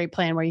a great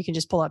plan where you can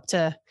just pull up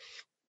to.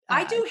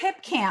 I do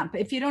Hip Camp.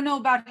 If you don't know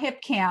about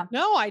Hip Camp.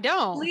 No, I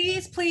don't.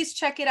 Please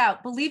check it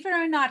out. Believe it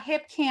or not,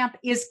 Hip Camp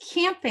is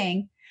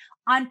camping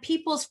on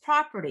people's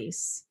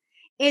properties.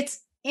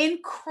 It's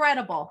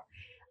incredible.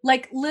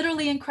 Like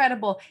literally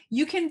incredible.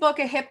 You can book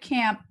a Hip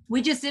Camp.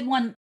 We just did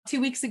one 2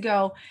 weeks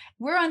ago.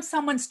 We're on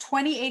someone's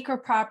 20-acre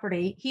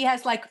property. He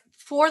has like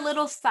 4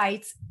 little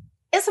sites.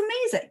 It's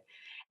amazing.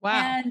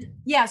 Wow. And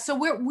so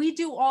we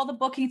do all the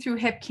booking through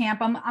Hip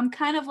Camp. I'm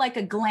kind of like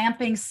a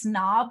glamping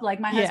snob.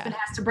 Like my husband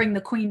has to bring the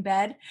queen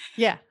bed.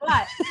 Yeah.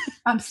 But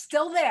I'm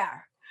still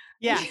there.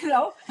 Yeah.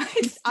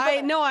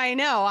 I know.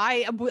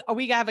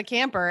 We have a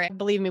camper.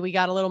 Believe me, we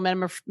got a little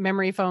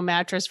memory foam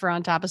mattress for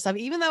on top of stuff,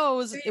 even though it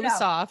was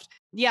soft.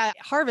 Yeah.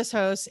 Harvest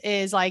host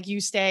is like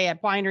you stay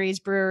at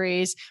wineries,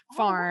 breweries,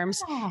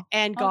 farms,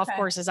 and golf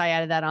courses. I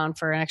added that on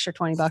for an extra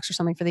 $20 or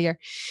something for the year.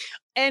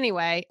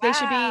 Anyway, they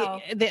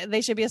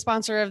should be a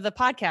sponsor of the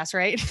podcast,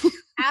 right?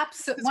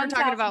 Absolutely. We're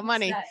talking about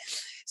money.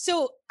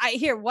 So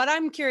what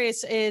I'm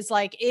curious is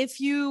like, if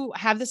you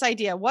have this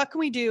idea, what can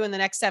we do in the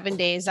next 7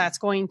 days that's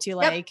going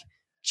to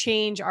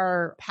change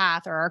our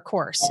path or our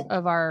course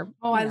of our.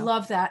 Oh, I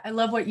love that. I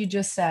love what you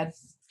just said.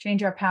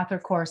 Change our path or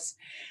course.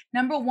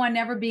 Number 1,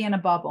 never be in a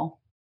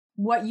bubble.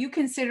 What you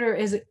consider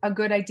is a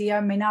good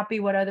idea may not be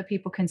what other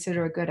people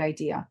consider a good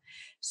idea.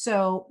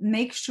 So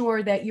make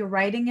sure that you're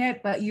writing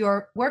it, but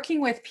you're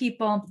working with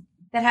people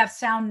that have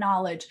sound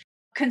knowledge.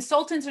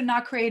 Consultants are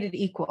not created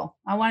equal.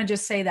 I want to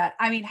just say that.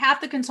 I mean, half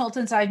the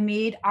consultants I've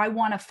made, I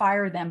want to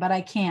fire them, but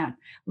I can't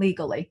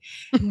legally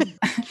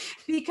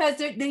because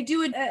they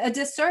do a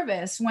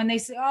disservice when they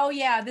say, oh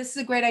yeah, this is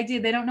a great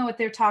idea. They don't know what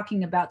they're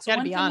talking about. So they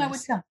got to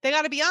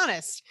be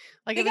honest.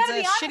 Like if it's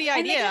a shitty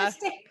idea.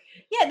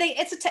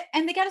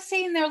 And they got to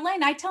stay in their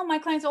lane. I tell my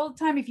clients all the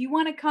time, if you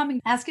want to come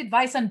and ask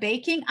advice on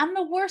baking, I'm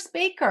the worst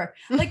baker.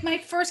 Like my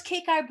first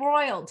cake I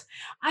broiled.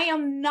 I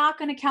am not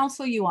going to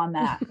counsel you on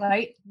that,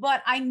 right?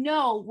 But I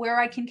know where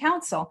I can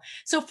counsel.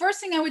 So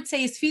first thing I would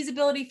say is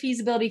feasibility.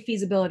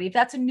 If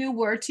that's a new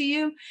word to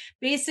you,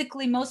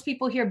 basically most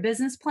people hear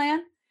business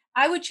plan.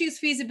 I would choose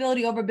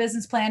feasibility over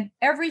business plan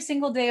every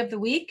single day of the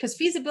week because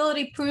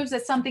feasibility proves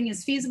that something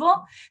is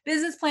feasible.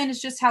 Business plan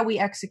is just how we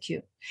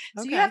execute.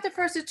 So you have to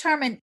first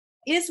determine,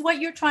 is what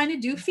you're trying to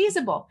do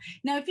feasible?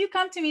 Now, if you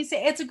come to me and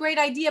say, it's a great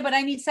idea, but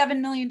I need $7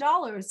 million. I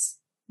don't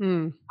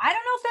know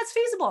if that's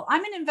feasible.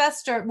 I'm an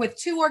investor with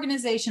 2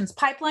 organizations,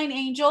 Pipeline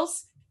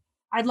Angels.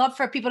 I'd love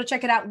for people to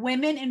check it out.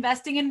 Women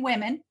investing in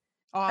women.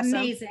 Awesome.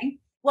 Amazing.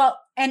 Well,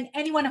 and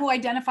anyone who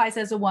identifies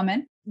as a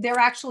woman, they're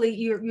actually,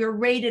 you're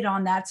rated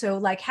on that. So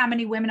like how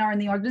many women are in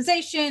the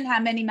organization, how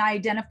many may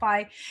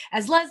identify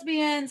as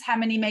lesbians, how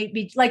many may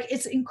be like,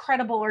 it's an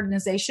incredible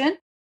organization.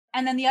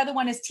 And then the other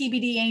one is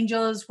TBD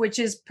Angels, which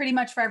is pretty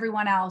much for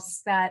everyone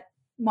else that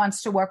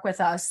wants to work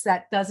with us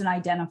that doesn't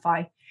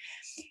identify.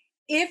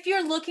 If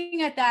you're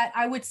looking at that,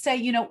 I would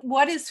say,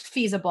 what is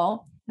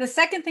feasible? The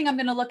second thing I'm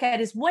going to look at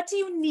is what do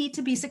you need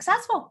to be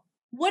successful?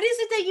 What is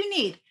it that you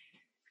need?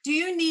 Do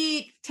you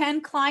need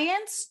 10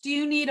 clients? Do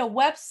you need a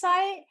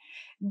website?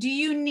 Do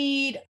you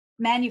need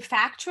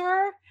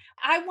manufacturer?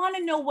 I want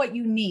to know what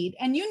you need,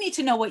 and you need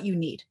to know what you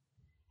need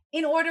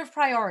in order of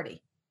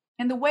priority.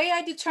 And the way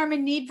I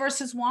determine need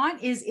versus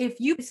want is if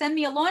you send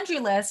me a laundry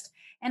list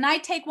and I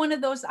take one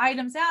of those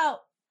items out,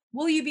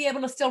 will you be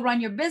able to still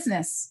run your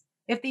business?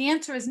 If the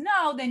answer is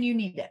no, then you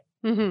need it.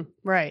 Mm-hmm.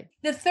 Right.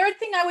 The third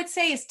thing I would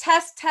say is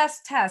test.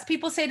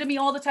 People say to me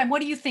all the time,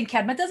 what do you think,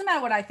 Kedma? It doesn't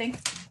matter what I think.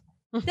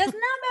 It does not matter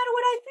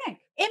what I think.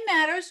 It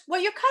matters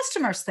what your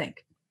customers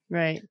think.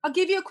 Right. I'll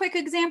give you a quick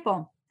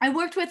example. I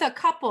worked with a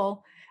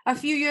couple a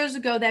few years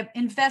ago that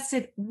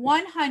invested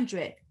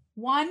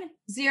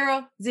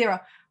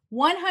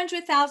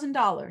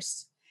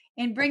 $100,000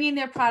 in bringing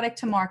their product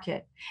to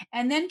market,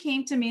 and then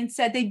came to me and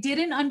said they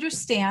didn't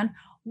understand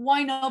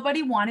why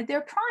nobody wanted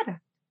their product.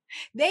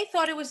 They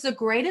thought it was the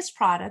greatest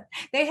product.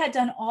 They had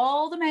done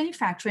all the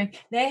manufacturing.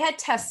 They had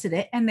tested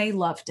it and they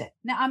loved it.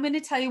 Now I'm going to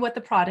tell you what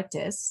the product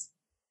is,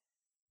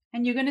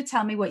 and you're going to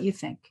tell me what you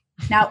think.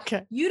 Now,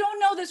 Okay. You don't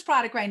know this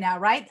product right now,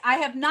 right? I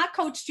have not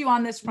coached you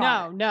on this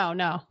product.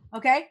 No.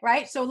 Okay.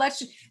 Right. So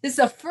this is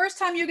the first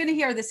time you're going to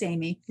hear this,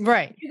 Amy.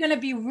 Right. You're going to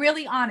be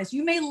really honest.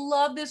 You may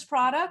love this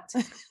product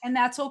and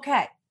that's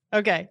okay.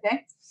 Okay.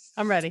 Okay.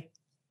 I'm ready.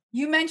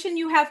 You mentioned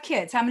you have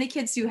kids. How many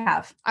kids do you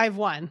have? I have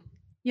one.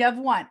 You have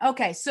one.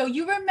 Okay. So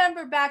you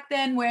remember back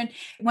then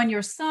when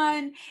your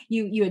son,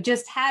 you had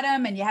just had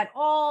him and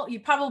you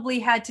probably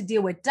had to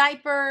deal with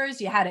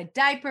diapers. You had a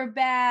diaper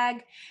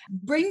bag.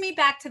 Bring me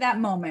back to that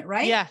moment,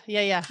 right?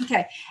 Yeah.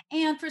 Okay.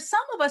 And for some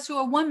of us who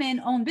are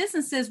women-owned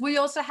businesses, we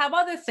also have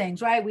other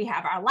things, right? We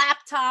have our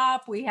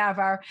laptop, we have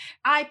our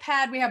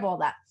iPad, we have all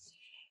that.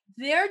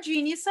 Their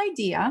genius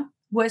idea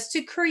was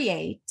to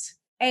create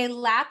a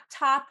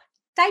laptop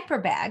diaper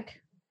bag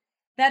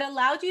that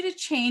allowed you to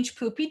change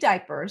poopy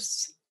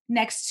diapers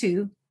next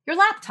to your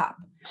laptop.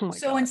 Oh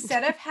so God.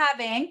 Instead of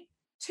having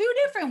two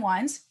different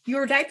ones,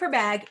 your diaper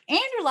bag and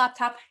your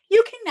laptop,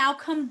 you can now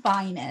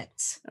combine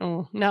it.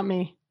 Oh, not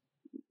me.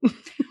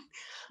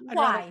 I'd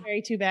Why? rather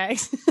carry two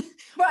bags.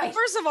 Right. Well,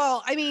 first of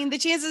all, I mean, the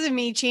chances of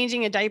me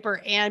changing a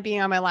diaper and being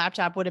on my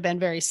laptop would have been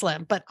very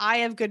slim, but I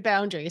have good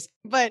boundaries.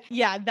 But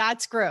yeah,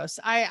 that's gross.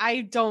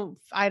 I don't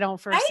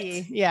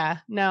foresee. Right? Yeah,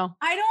 no.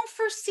 I don't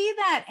foresee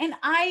that. And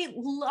I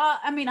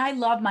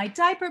love my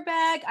diaper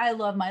bag. I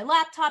love my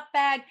laptop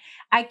bag.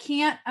 I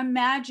can't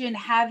imagine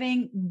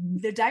having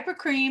the diaper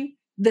cream,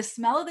 the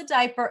smell of the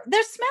diaper.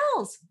 There's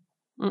smells.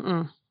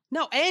 Mm-mm.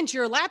 No, and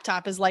your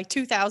laptop is like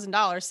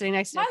 $2,000 sitting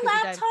next to My a poopy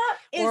laptop diaper,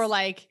 is or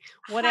like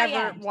whatever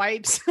high-end.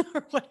 wipes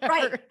or whatever.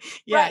 Right.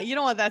 Yeah, Right. you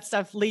don't want that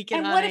stuff leaking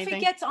And on what anything. if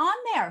it gets on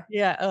there?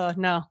 Yeah. Oh,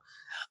 no.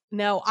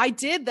 No, I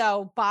did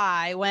though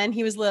buy when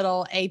he was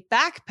little a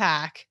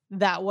backpack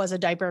that was a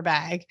diaper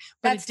bag,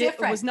 but That's it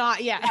different. was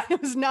not. Yeah, Yeah.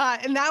 it was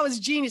not, and that was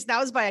genius. That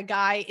was by a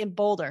guy in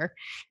Boulder,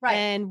 Right.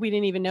 and we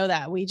didn't even know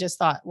that. We just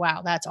thought,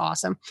 wow, that's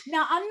awesome.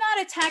 Now, I'm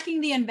not attacking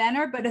the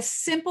inventor, but a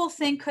simple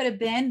thing could have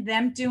been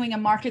them doing a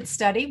market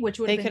study, which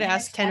would They have could been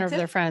ask 10 of their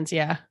inexpensive. friends,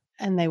 yeah,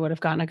 and they would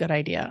have gotten a good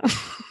idea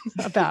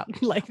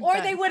about like. Or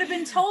that. they would have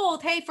been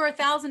told, hey, for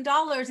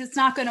 $1,000, it's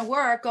not going to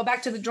work. Go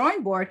back to the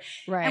drawing board.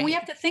 Right. And we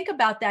have to think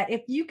about that.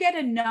 If you get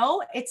a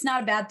no, it's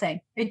not a bad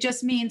thing. It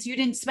just means you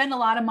didn't spend a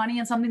lot of money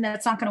on something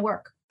that's not going to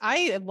work.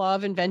 I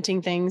love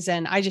inventing things,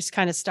 and I just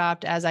kind of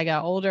stopped as I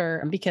got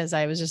older because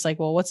I was just like,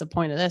 well, what's the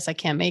point of this? I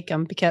can't make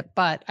them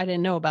but I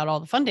didn't know about all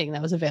the funding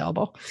that was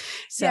available.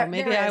 So Yeah,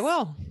 maybe there I is.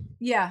 will.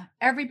 Yeah.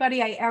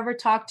 Everybody I ever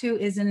talk to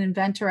is an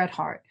inventor at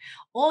heart.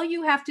 All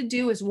you have to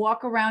do is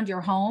walk around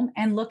your home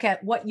and look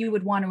at what you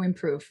would want to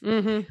improve.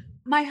 Mm-hmm.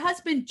 My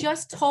husband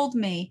just told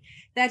me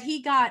that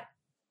he got,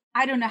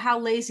 I don't know how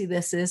lazy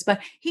this is,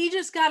 but he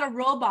just got a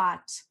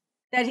robot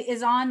that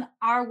is on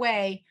our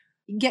way.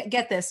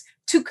 Get this,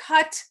 to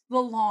cut the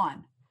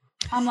lawn.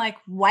 I'm like,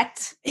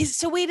 what?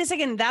 So wait a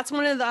second. That's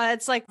one of the,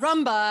 it's like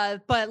Rumba,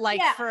 but like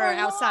for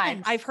outside.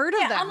 lawns. I've heard of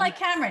that. I'm like,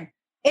 Cameron,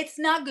 it's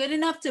not good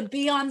enough to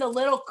be on the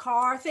little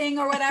car thing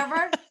or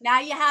whatever.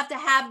 Now you have to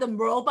have the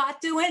robot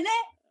doing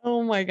it.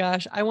 Oh my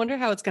gosh. I wonder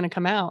how it's going to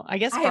come out. I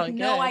guess I probably have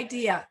no good.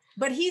 idea.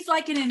 But he's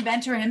like an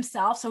inventor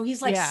himself. So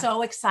he's like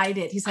so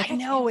excited. He's like, I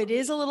know it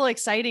is a little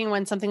exciting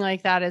when something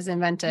like that is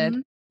invented.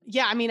 Mhm.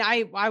 Yeah. I mean,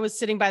 I was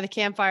sitting by the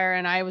campfire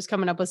and I was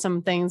coming up with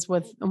some things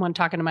when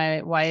talking to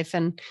my wife,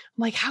 and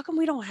I'm like, how come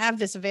we don't have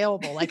this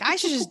available? Like, I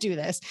should just do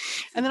this.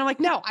 And then I'm like,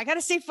 no, I got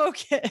to stay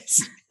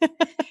focused.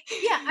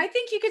 Yeah, I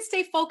think you could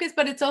stay focused,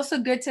 but it's also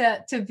good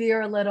to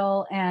veer a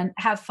little and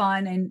have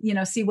fun and,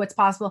 see what's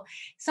possible.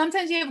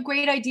 Sometimes you have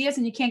great ideas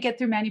and you can't get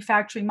through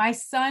manufacturing. My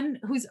son,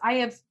 I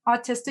have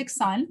autistic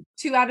son,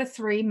 2 out of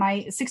 3.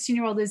 My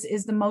 16-year-old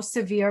is the most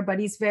severe, but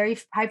he's very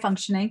high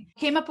functioning.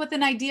 Came up with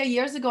an idea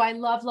years ago. I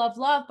love,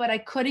 but I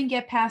couldn't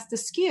get past the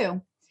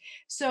SKU.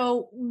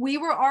 So we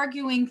were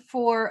arguing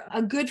for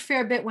a good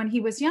fair bit when he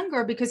was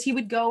younger because he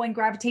would go and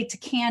gravitate to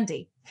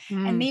candy.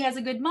 And me as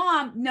a good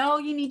mom, no,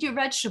 you need your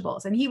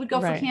vegetables. And he would go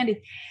for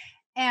candy.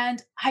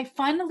 And I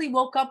finally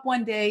woke up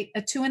one day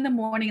at 2 a.m.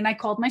 and I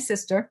called my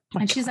sister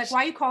and she's like,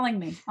 why are you calling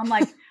me? I'm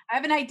like, I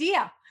have an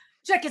idea.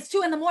 She's like, it's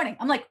 2 a.m.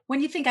 I'm like, when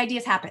do you think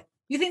ideas happen?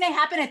 You think they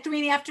happen at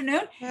 3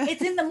 p.m?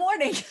 It's in the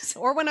morning.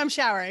 Or when I'm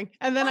showering.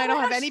 And then I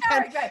don't have any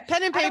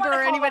pen and paper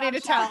or anybody to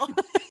tell.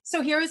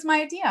 So here is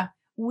my idea.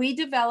 We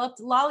developed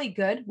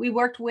Lollygood. We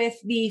worked with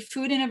the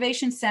Food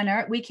Innovation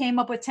Center. We came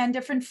up with 10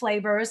 different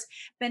flavors: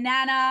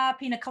 banana,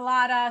 pina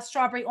colada,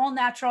 strawberry, all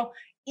natural,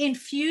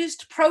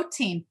 infused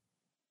protein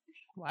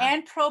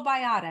and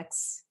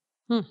probiotics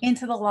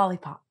into the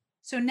lollipop.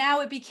 So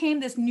now it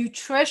became this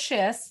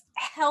nutritious,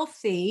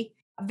 healthy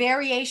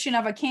variation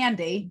of a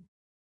candy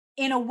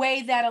in a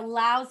way that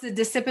allows the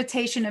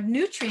dissipation of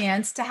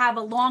nutrients to have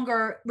a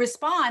longer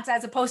response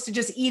as opposed to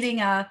just eating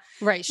a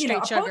straight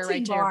sugar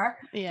protein bar.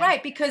 Yeah.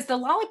 Right. Because the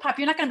lollipop,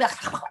 you're not going to be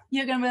like,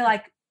 you're going to be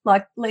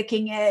like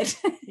licking it.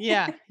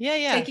 Yeah.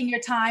 Taking your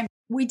time.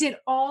 we did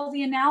all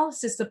the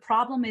analysis. The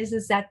problem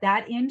is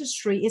that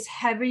industry is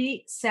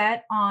heavy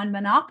set on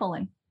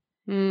monopoly.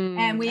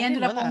 And we I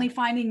ended didn't up know only that.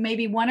 finding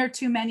maybe one or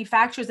two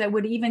manufacturers that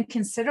would even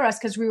consider us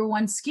because we were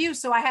one SKU.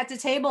 So I had to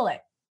table it.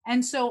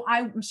 And so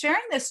I'm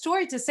sharing this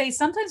story to say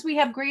sometimes we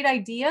have great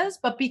ideas,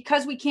 but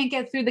because we can't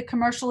get through the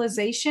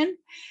commercialization,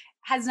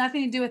 has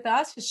nothing to do with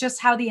us. It's just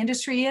how the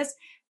industry is.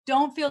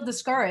 Don't feel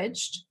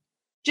discouraged.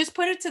 Just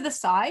put it to the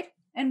side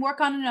and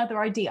work on another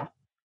idea.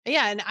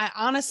 Yeah. And I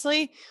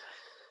honestly,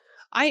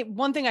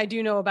 one thing I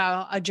do know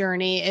about a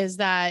journey is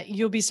that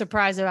you'll be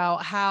surprised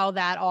about how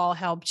that all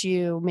helped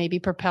you maybe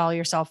propel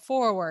yourself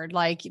forward.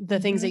 Like the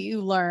things that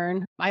you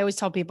learn. I always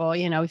tell people,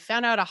 we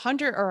found out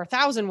 100 or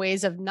 1,000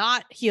 ways of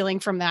not healing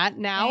from that.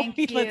 Now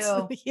Thank let's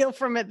you. heal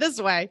from it this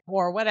way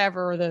or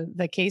whatever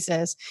the case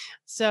is.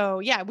 So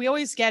yeah, we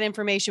always get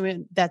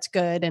information that's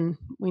good and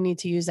we need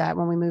to use that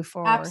when we move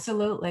forward.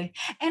 Absolutely.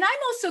 And I'm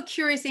also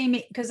curious,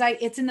 Amy, because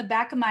it's in the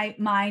back of my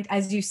mind,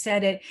 as you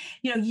said it,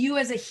 you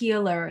as a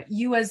healer,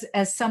 you as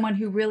someone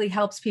who really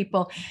helps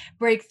people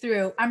break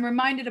through. I'm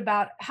reminded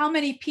about how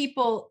many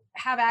people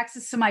have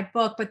access to my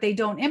book, but they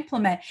don't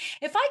implement.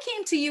 If I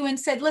came to you and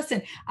said,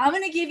 listen, I'm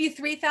going to give you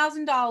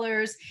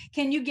 $3,000.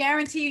 Can you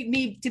guarantee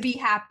me to be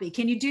happy?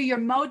 Can you do your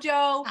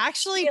mojo?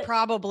 Actually,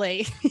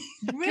 probably.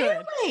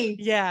 Really?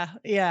 Yeah.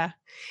 Yeah.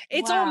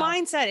 It's all Wow.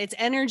 mindset. It's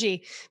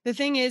energy. The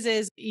thing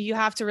is you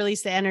have to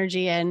release the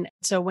energy. And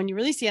so when you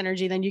release the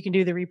energy, then you can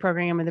do the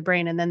reprogramming of the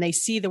brain and then they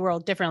see the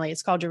world differently.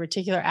 It's called your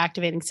reticular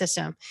activating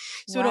system.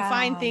 So it'll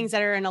find things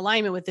that are in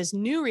alignment with this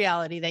new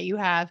reality that you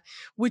have,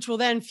 which will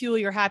then fuel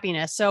your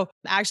happiness. So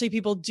actually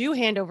people do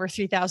hand over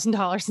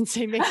 $3,000 and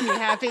say, make me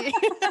happy.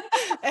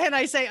 And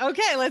I say,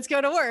 okay, let's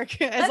go to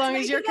work as long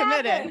as you're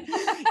committed.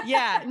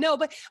 Yeah, no,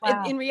 but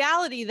in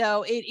reality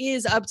though, it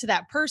is up to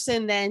that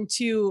person then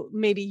to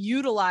maybe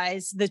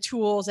utilize the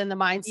tools and the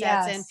mindsets.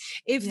 Yes. And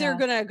if they're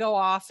going to go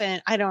off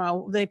and I don't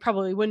know, they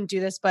probably wouldn't do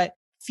this, but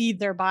feed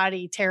their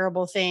body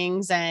terrible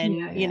things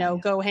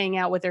and, go hang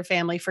out with their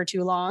family for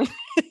too long.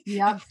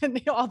 Yeah.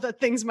 And all the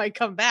things might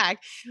come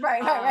back.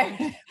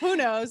 Right. Who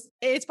knows?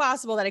 It's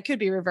possible that it could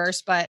be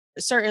reversed, but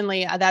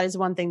certainly that is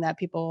one thing that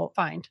people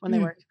find when they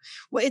work.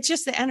 Well, it's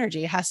just the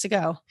energy. It has to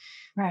go.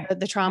 Right.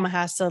 The trauma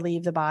has to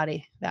leave the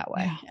body that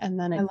way. Yeah. And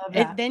then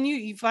then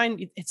you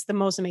find it's the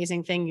most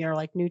amazing thing. You're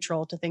like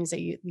neutral to things that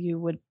you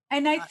would.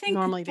 And I think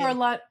normally for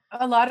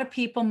a lot of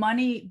people,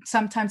 money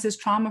sometimes is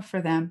trauma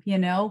for them.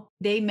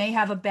 They may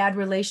have a bad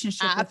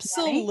relationship with money.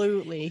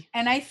 Absolutely.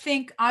 And I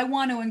think I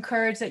want to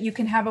encourage that you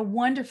can have a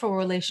wonderful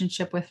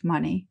relationship with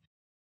money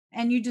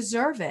and you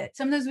deserve it.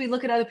 Sometimes we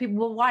look at other people,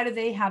 well, why do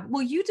they have?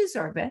 Well, you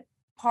deserve it.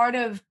 Part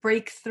of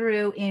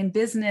breakthrough in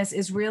business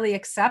is really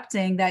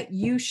accepting that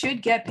you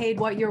should get paid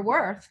what you're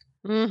worth.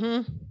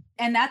 Mm-hmm.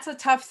 And that's a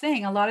tough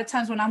thing. A lot of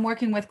times when I'm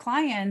working with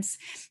clients,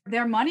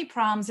 their money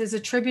problems is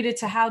attributed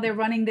to how they're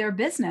running their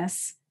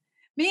business.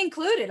 Me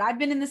included. I've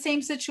been in the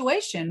same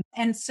situation.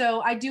 And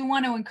so I do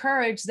want to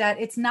encourage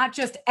that it's not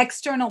just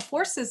external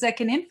forces that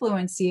can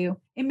influence you.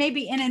 It may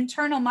be an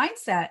internal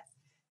mindset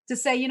to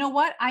say, you know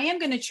what, I am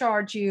going to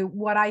charge you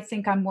what I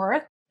think I'm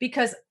worth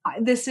because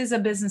this is a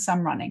business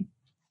I'm running.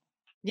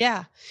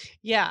 Yeah.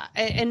 Yeah.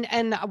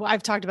 And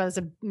I've talked about this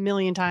a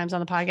million times on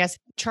the podcast.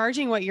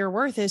 Charging what you're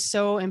worth is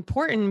so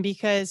important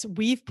because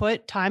we've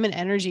put time and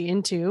energy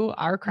into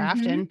our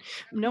craft and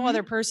no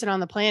other person on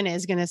the planet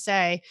is going to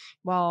say,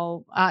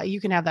 well, you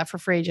can have that for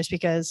free just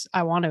because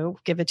I want to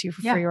give it to you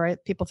for free or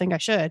people think I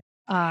should.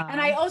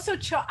 And I also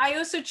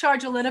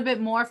charge a little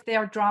bit more if they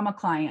are drama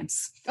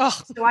clients. Oh,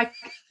 so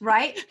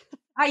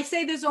I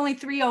say there's only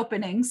 3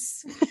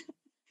 openings.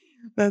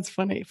 That's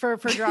funny for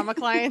drama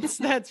clients.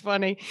 That's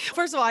funny.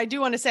 First of all, I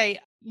do want to say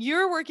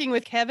you're working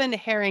with Kevin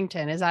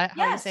Harrington. Is that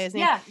how you say his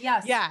name?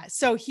 Yes. Yeah.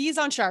 So he's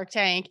on Shark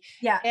Tank.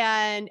 Yeah.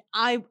 And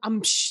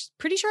I'm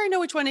pretty sure I know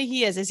which one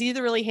he is. Is he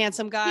the really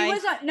handsome guy? He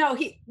was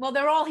well,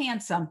 they're all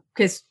handsome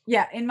because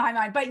in my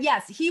mind, but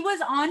yes, he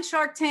was on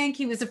Shark Tank.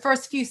 He was the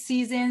first few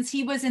seasons.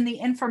 He was in the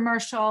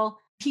infomercial.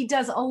 He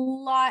does a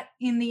lot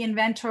in the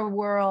inventor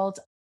world.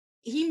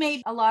 He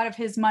made a lot of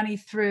his money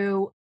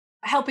through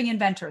helping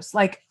inventors,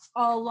 like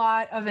a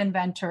lot of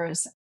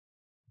inventors,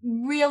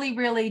 really,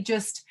 really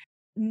just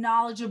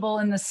knowledgeable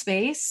in the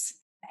space.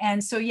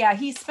 And so,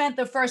 he spent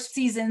the first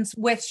seasons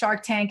with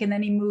Shark Tank and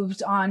then he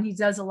moved on. He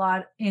does a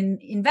lot in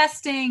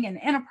investing and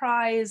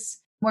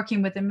enterprise,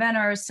 working with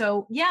inventors.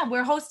 So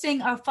we're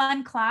hosting a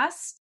fun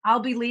class.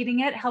 I'll be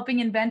leading it, helping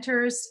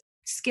inventors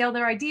scale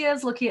their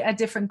ideas, looking at a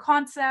different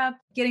concept,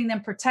 getting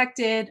them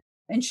protected,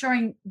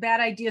 ensuring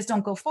bad ideas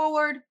don't go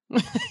forward.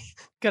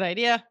 Good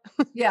idea.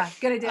 Yeah,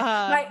 good idea.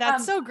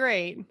 That's so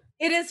great.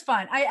 It is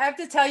fun. I have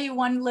to tell you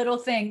one little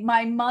thing.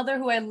 My mother,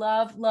 who I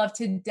love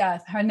to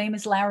death, her name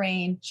is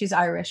Lorraine. She's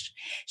Irish.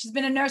 She's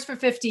been a nurse for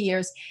 50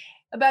 years.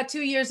 About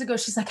 2 years ago,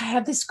 she's like, I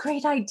have this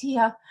great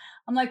idea.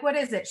 I'm like, what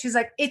is it? She's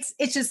like, it's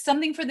just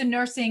something for the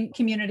nursing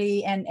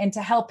community and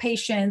to help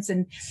patients.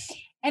 And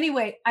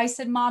anyway, I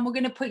said, Mom, we're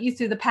going to put you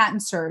through the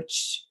patent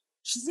search.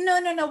 She said,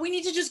 no. We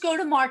need to just go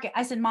to market.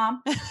 I said,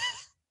 Mom,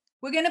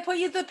 We're going to put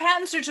you through the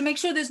patent search to make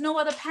sure there's no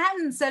other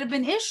patents that have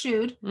been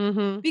issued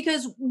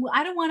because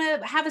I don't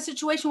want to have a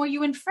situation where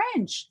you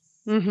infringe.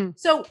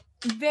 So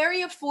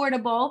very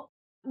affordable.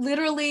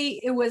 Literally,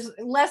 it was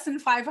less than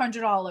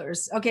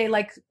 $500. Okay.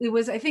 Like it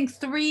was, I think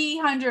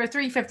 $300 or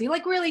 $350,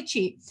 like really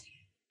cheap.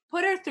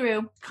 Put her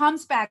through,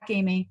 comes back,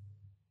 Amy.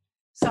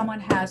 Someone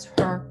has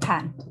her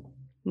patent.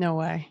 No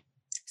way.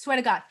 Swear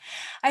to God.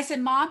 I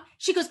said, Mom,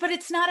 she goes, but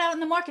it's not out in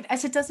the market. I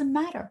said, doesn't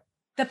matter.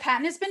 The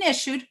patent has been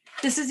issued.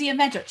 This is the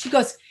inventor. She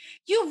goes,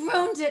 you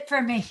ruined it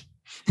for me.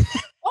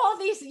 All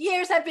these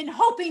years I've been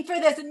hoping for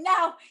this. And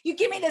now you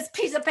give me this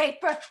piece of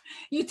paper.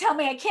 You tell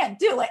me I can't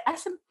do it. I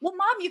said, well,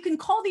 Mom, you can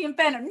call the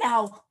inventor.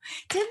 No.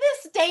 To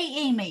this day,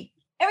 Amy,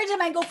 every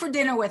time I go for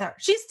dinner with her,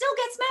 she still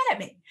gets mad at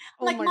me.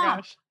 I'm like, Mom,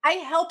 gosh. I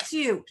helped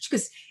you. She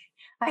goes,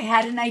 I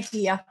had an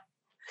idea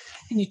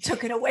and you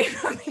took it away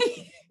from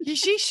me.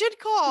 She should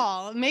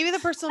call. Maybe the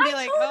person will be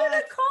like, oh,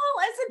 her to call.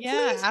 I said,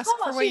 please ask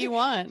call. for what you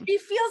want. She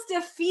feels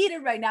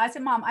defeated right now. I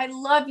said, Mom, I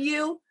love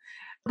you,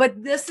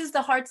 but this is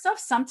the hard stuff.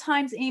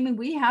 Sometimes, Amy,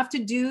 we have to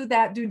do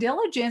that due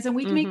diligence and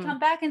we may come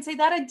back and say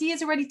that idea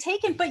is already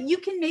taken, but you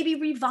can maybe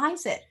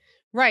revise it.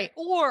 Right.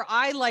 Or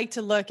I like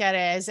to look at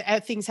it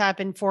as things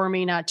happen for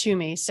me, not to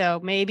me. So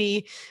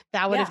maybe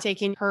that would have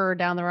taken her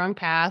down the wrong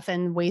path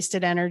and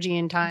wasted energy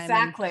and time.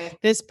 Exactly.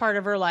 This part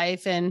of her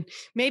life. And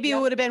maybe it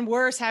would have been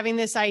worse having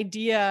this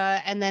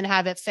idea and then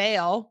have it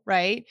fail,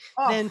 right?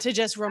 Than to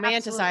just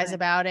romanticize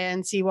about it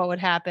and see what would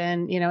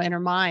happen, in her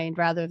mind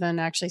rather than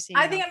actually seeing.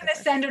 I think I'm going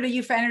to send her to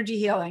you for energy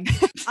healing.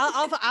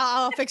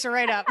 I'll fix her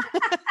right up.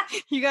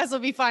 You guys will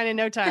be fine in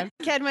no time.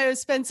 Kedma,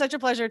 it's been such a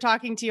pleasure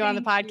talking to you on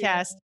the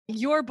podcast.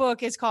 Your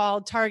book is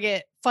called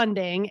Target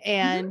Funding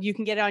and you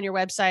can get it on your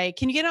website.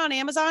 Can you get it on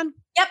Amazon?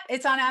 Yep.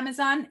 It's on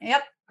Amazon.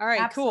 Yep. All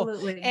right,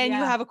 absolutely. Cool. And you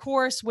have a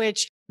course,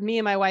 which me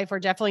and my wife are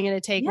definitely going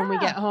to take when we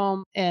get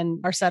home and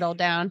are settled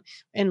down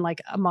in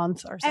like a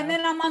month or so. And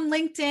then I'm on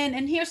LinkedIn.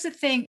 And here's the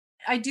thing.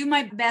 I do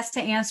my best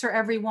to answer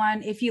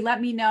everyone. If you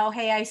let me know,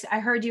 hey, I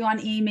heard you on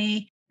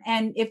Amy.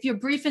 And if you're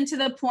brief and to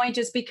the point,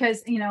 just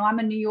because, I'm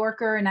a New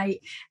Yorker and I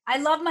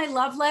love my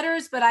love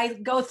letters, but I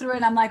go through it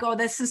and I'm like, oh,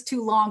 this is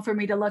too long for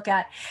me to look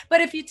at.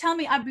 But if you tell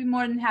me, I'd be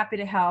more than happy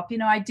to help.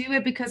 I do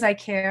it because I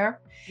care.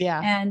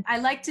 Yeah. And I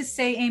like to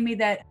say, Amy,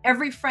 that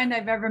every friend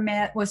I've ever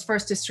met was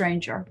first a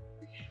stranger.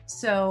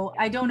 So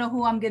I don't know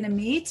who I'm going to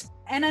meet.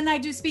 And then I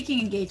do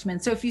speaking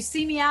engagements. So if you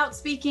see me out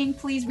speaking,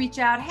 please reach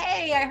out.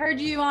 Hey, I heard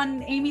you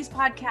on Amy's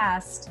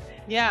podcast.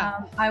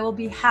 Yeah. I will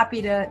be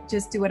happy to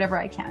just do whatever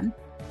I can.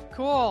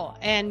 Cool.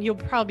 And you'll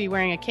probably be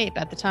wearing a cape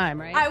at the time,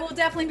 right? I will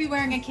definitely be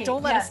wearing a cape.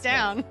 Don't let us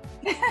down.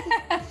 All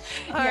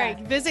right.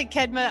 Visit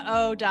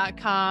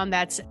KedmaOugh.com.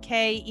 That's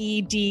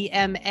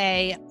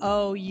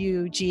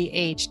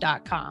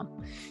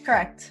KEDMAOUGH.com.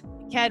 Correct.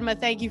 Kedma,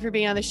 thank you for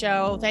being on the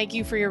show. Thank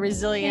you for your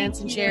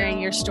resilience and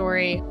sharing your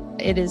story.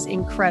 It is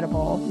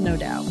incredible, no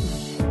doubt.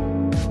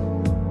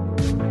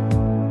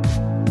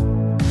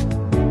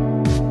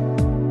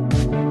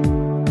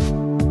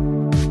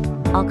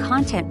 All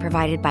content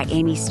provided by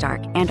Amy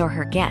Stark and/or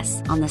her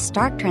guests on the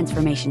Stark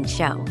Transformation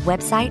Show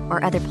website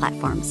or other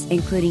platforms,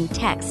 including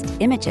text,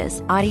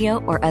 images,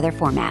 audio, or other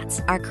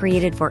formats, are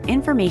created for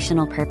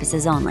informational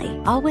purposes only.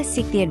 Always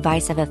seek the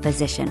advice of a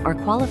physician or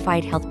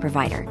qualified health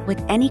provider with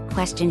any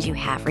questions you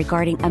have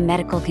regarding a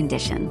medical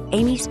condition.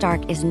 Amy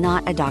Stark is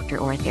not a doctor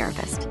or a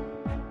therapist.